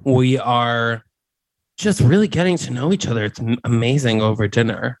 We are just really getting to know each other. It's amazing over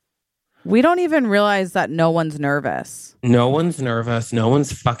dinner. We don't even realize that no one's nervous. No one's nervous. No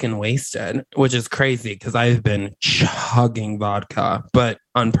one's fucking wasted, which is crazy because I've been chugging vodka, but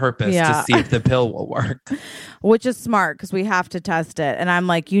on purpose to see if the pill will work. Which is smart because we have to test it. And I'm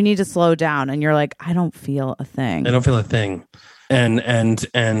like, you need to slow down. And you're like, I don't feel a thing. I don't feel a thing. And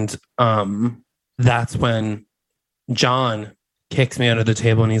that's when John kicks me under the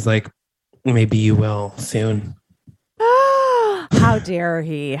table and he's like, maybe you will soon. How dare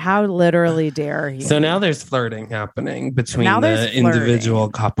he? How literally dare he? So now there's flirting happening between the individual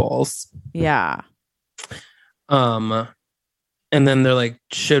couples. Yeah. And then they're like,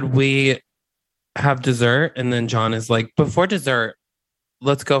 should we have dessert? And then John is like, before dessert,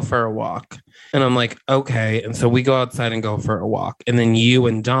 let's go for a walk. And I'm like, okay. And so we go outside and go for a walk. And then you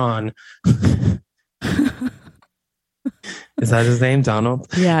and Don, is that his name? Donald?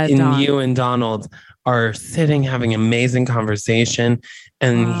 Yeah. And Don. You and Donald are sitting having amazing conversation.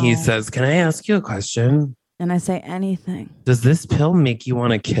 And he says, can I ask you a question? And I say, anything. Does this pill make you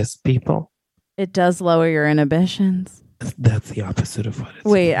want to kiss people? It does lower your inhibitions. That's the opposite of what it's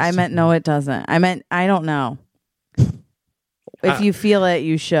Wait, I meant, no, it doesn't. I meant, I don't know. If you feel it,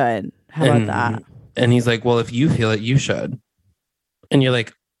 you should. How about that? And he's like, well, if you feel it, you should. And you're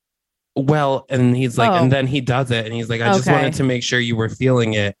like, well, and he's like, and then he does it. And he's like, I just wanted to make sure you were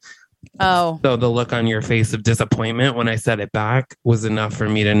feeling it. Oh. So the look on your face of disappointment when I said it back was enough for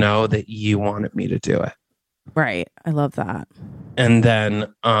me to know that you wanted me to do it. Right. I love that. And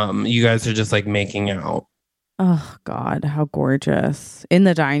then you guys are just like making out. Oh, God. How gorgeous. In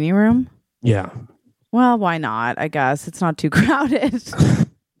the dining room? Yeah. Well, why not? I guess it's not too crowded.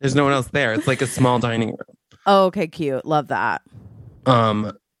 There's no one else there. It's like a small dining room. Oh, okay. Cute. Love that.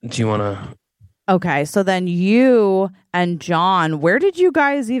 Do you want to... Okay, so then you and John, where did you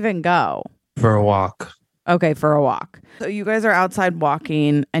guys even go? For a walk. Okay, for a walk. So you guys are outside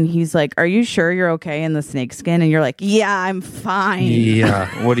walking, and he's like, are you sure you're okay in the snakeskin? And you're like, yeah, I'm fine. Yeah,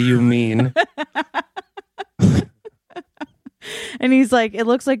 what do you mean? And he's like, it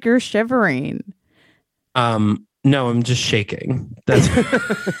looks like you're shivering. No, I'm just shaking. That's...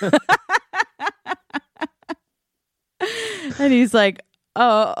 And he's like,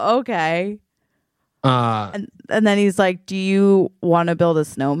 oh, okay. And then he's like, do you want to build a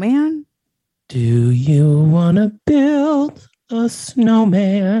snowman? Do you want to build a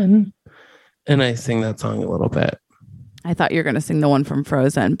snowman? And I sing that song a little bit. I thought you were going to sing the one from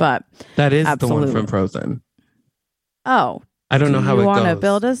Frozen, but that is absolutely the one from Frozen. Oh, I don't know how it goes. Do you want to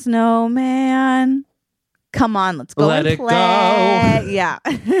build a snowman? Come on, let's go Let and it play. go. Yeah.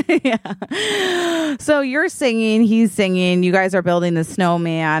 Yeah. So you're singing, he's singing, you guys are building the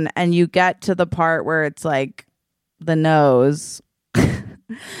snowman, and you get to the part where it's like the nose.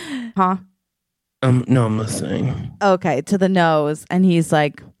 Huh? No, I'm listening. Okay, to the nose. And he's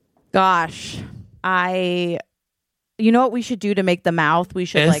like, gosh, you know what we should do to make the mouth? We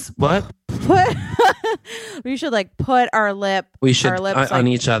should what? Put we should put our lips on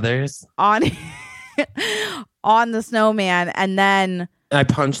each other's on on the snowman, and then I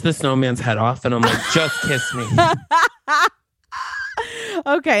punched the snowman's head off and I'm like, just kiss me.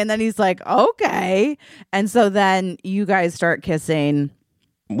 Okay, and then he's like, okay. And so then you guys start kissing.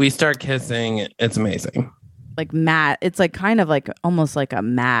 We start kissing. It's amazing. Like mad. It's like kind of like almost like you're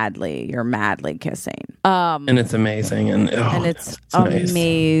madly kissing. And it's amazing. And it's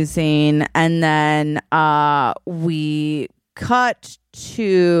amazing. Nice. And then we cut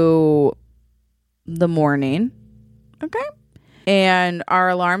to the morning. Okay. And our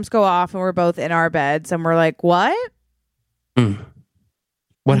alarms go off and we're both in our beds and we're like, what? What and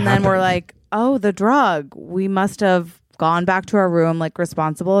happened? Then we're like, oh, the drug. We must have gone back to our room like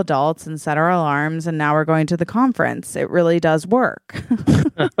responsible adults and set our alarms, and now we're going to the conference. It really does work.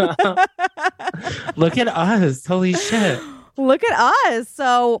 Look at us. Holy shit. Look at us.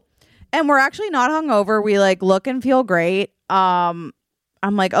 So, and we're actually not hungover. We look and feel great. I'm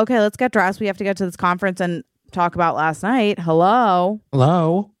like, okay, let's get dressed. We have to get to this conference and talk about last night. Hello.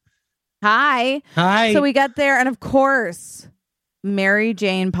 Hi. So we get there, and of course, Mary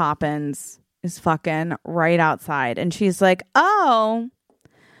Jane Poppins is fucking right outside. And she's like, oh,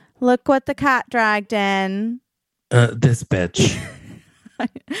 look what the cat dragged in. This bitch.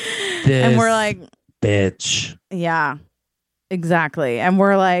 And we're like, bitch. Yeah, exactly. And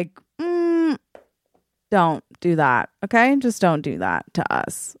we're like, don't do that. Okay. Just don't do that to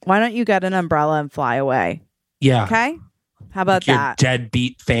us. Why don't you get an umbrella and fly away? Yeah. Okay. How about your that?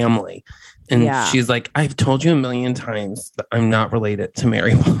 Deadbeat family. And she's like, I've told you a million times that I'm not related to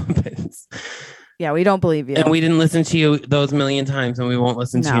Mary Poppins. Yeah, we don't believe you. And we didn't listen to you those million times, and we won't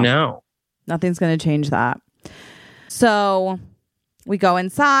listen to you now. Nothing's going to change that. So we go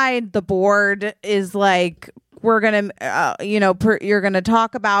inside. The board is like, we're going to, you're going to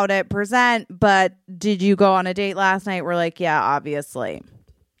talk about it, present, but did you go on a date last night? We're like, yeah, obviously.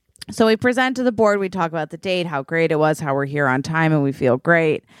 So we present to the board. We talk about the date, how great it was, how we're here on time, and we feel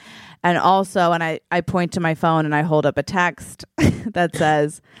great. And also, and I point to my phone and I hold up a text that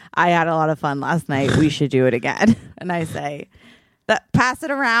says, I had a lot of fun last night. We should do it again. And I say, pass it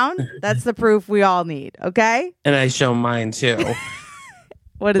around. That's the proof we all need. Okay. And I show mine too.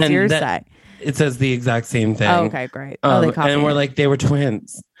 What does yours say? It says the exact same thing. Oh, okay, great. They copied and we're like, they were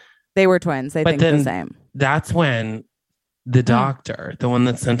twins. They were twins. They think the same. That's when the doctor, the one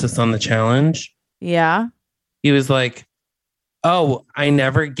that sent us on the challenge. Yeah. He was like, oh, I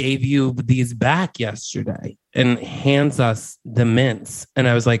never gave you these back yesterday, and hands us the mints. And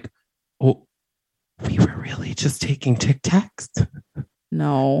I was like, oh, we were really just taking Tic Tacs?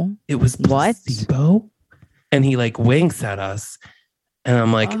 No. It was placebo? What? And he winks at us. And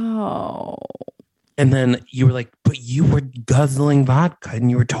I'm like, oh. And then you were like, but you were guzzling vodka and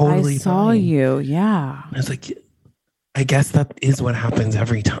you were totally I saw fine. You. Yeah. I was like, I guess that is what happens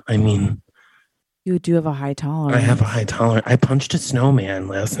every time. I mean, you do have a high tolerance. I have a high tolerance. I punched a snowman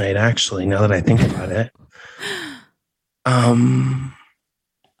last night, actually, now that I think about it.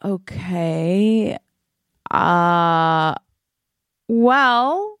 Okay.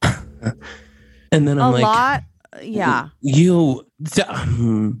 Well. And then I'm like. Yeah.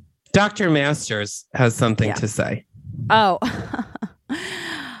 Dr. Masters has something to say. Oh.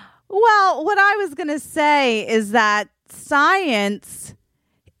 Well, what I was going to say is that science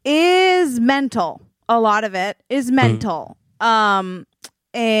is mental. A lot of it is mental. And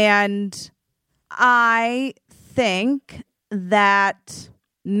I think that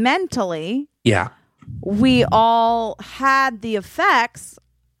mentally, we all had the effects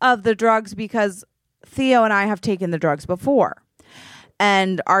of the drugs because Theo and I have taken the drugs before.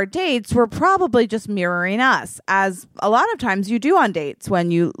 And our dates were probably just mirroring us, as a lot of times you do on dates when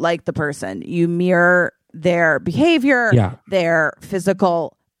you like the person. You mirror their behavior, their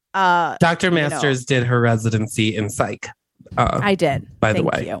physical. Dr. Masters did her residency in psych. I did. By the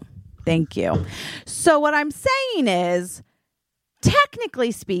way. Thank you. So what I'm saying is,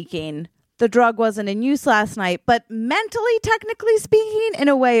 technically speaking, the drug wasn't in use last night, but mentally, technically speaking, in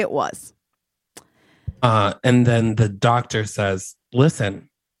a way it was. And then the doctor says, listen,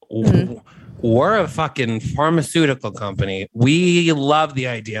 we're a fucking pharmaceutical company. We love the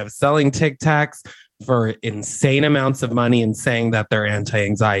idea of selling Tic Tacs for insane amounts of money and saying that they're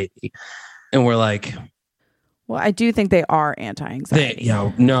anti-anxiety. And we're like, Well, I do think they are anti-anxiety.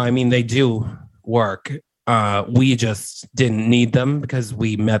 They do work. We just didn't need them because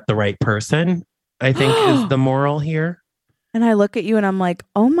we met the right person, I think is the moral here. And I look at you and I'm like,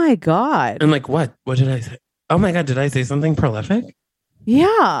 oh my God. I'm like, what? What did I say? Oh my God, did I say something prolific?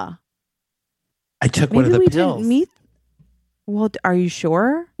 Yeah. I took one of the pills. Didn't meet. Well, are you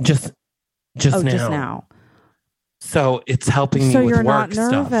sure? Just now. Just now. So it's helping me with work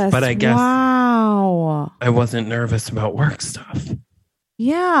stuff. But I guess I wasn't nervous about work stuff.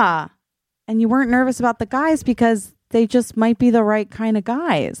 Yeah. And you weren't nervous about the guys because they just might be the right kind of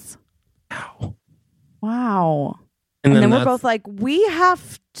guys. Wow. And then we're both like, we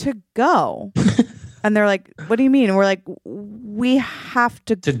have to go. And they're like, what do you mean? And we're like, we have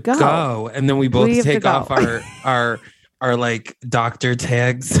to go. And then we both take off our like doctor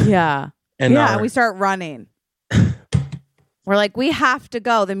tags. Yeah. And we start running. We're like, we have to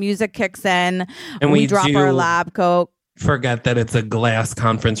go. The music kicks in. And we drop our lab coat. Forget that it's a glass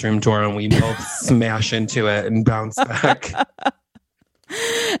conference room door and we both smash into it and bounce back.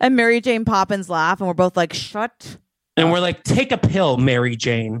 And Mary Jane Poppins laugh and we're both like, shut. And we're like, take a pill, Mary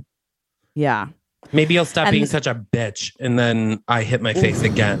Jane. Yeah. Maybe you'll stop being such a bitch. And then I hit my face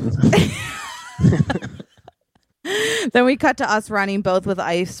again. Then we cut to us running, both with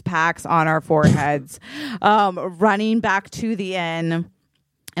ice packs on our foreheads, running back to the inn.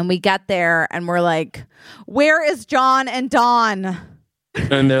 And we get there and we're like, where is John and Dawn?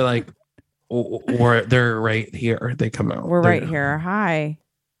 And they're like, they're right here. They come out. We're right here. Hi.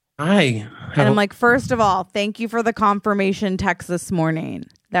 And I'm like, first of all, thank you for the confirmation text this morning.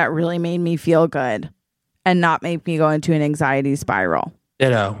 That really made me feel good and not make me go into an anxiety spiral.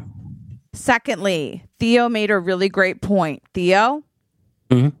 Ditto. Secondly, Theo made a really great point. Theo?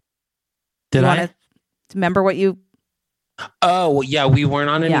 Mm-hmm. Did I? Remember what you... Oh, yeah. We weren't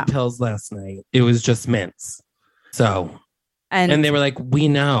on any pills last night. It was just mints. So... And they were like, we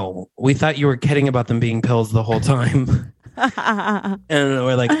know. We thought you were kidding about them being pills the whole time. And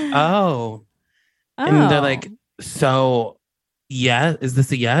we're like, oh. And they're like, so, yeah, is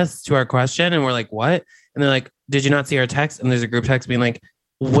this a yes to our question? And we're like, what? And they're like, did you not see our text? And there's a group text being like,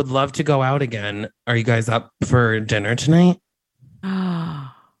 would love to go out again. Are you guys up for dinner tonight? And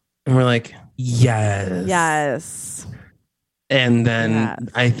we're like, yes. Yes. And then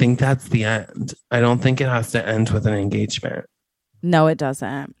I think that's the end. I don't think it has to end with an engagement. No, it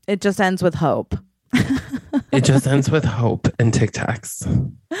doesn't. It just ends with hope. It just ends with hope and Tic Tacs.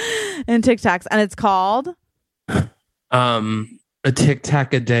 And Tic Tacs. And it's called? A Tic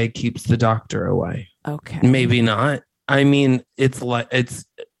Tac a day keeps the doctor away. Okay. Maybe not. I mean, it's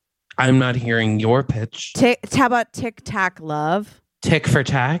I'm not hearing your pitch. How about Tic Tac love? Tick for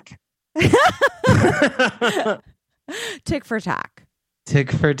tack? Tick for tack.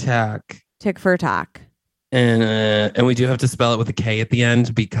 Tick for tack. Tick for tack. And we do have to spell it with a K at the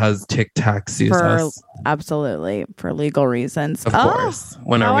end because Tic Tac sues us. Absolutely. For legal reasons. Of course.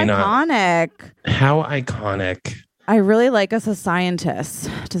 When are we not? How iconic. I really like us as scientists.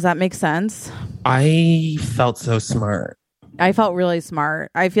 Does that make sense? I felt so smart. I felt really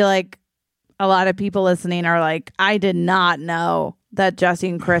smart. I feel like a lot of people listening are like, I did not know that Jesse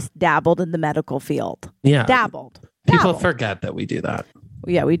and Chris dabbled in the medical field. Yeah. Dabbled. People forget that we do that.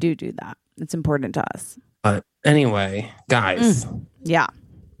 Yeah, we do that. It's important to us. But anyway, guys. Yeah.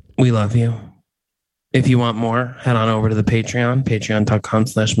 We love you. If you want more, head on over to the Patreon,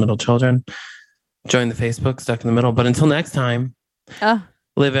 patreon.com/middlechildren. Join the Facebook, Stuck in the Middle. But until next time,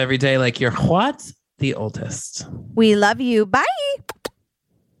 live every day like you're what? The oldest. We love you. Bye.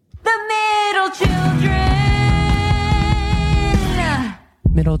 The Middle Children.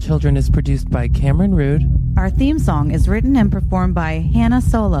 Middle Children is produced by Cameron Rood. Our theme song is written and performed by Hannah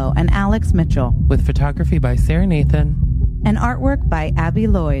Solo and Alex Mitchell. With photography by Sarah Nathan. And artwork by Abby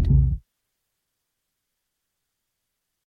Lloyd.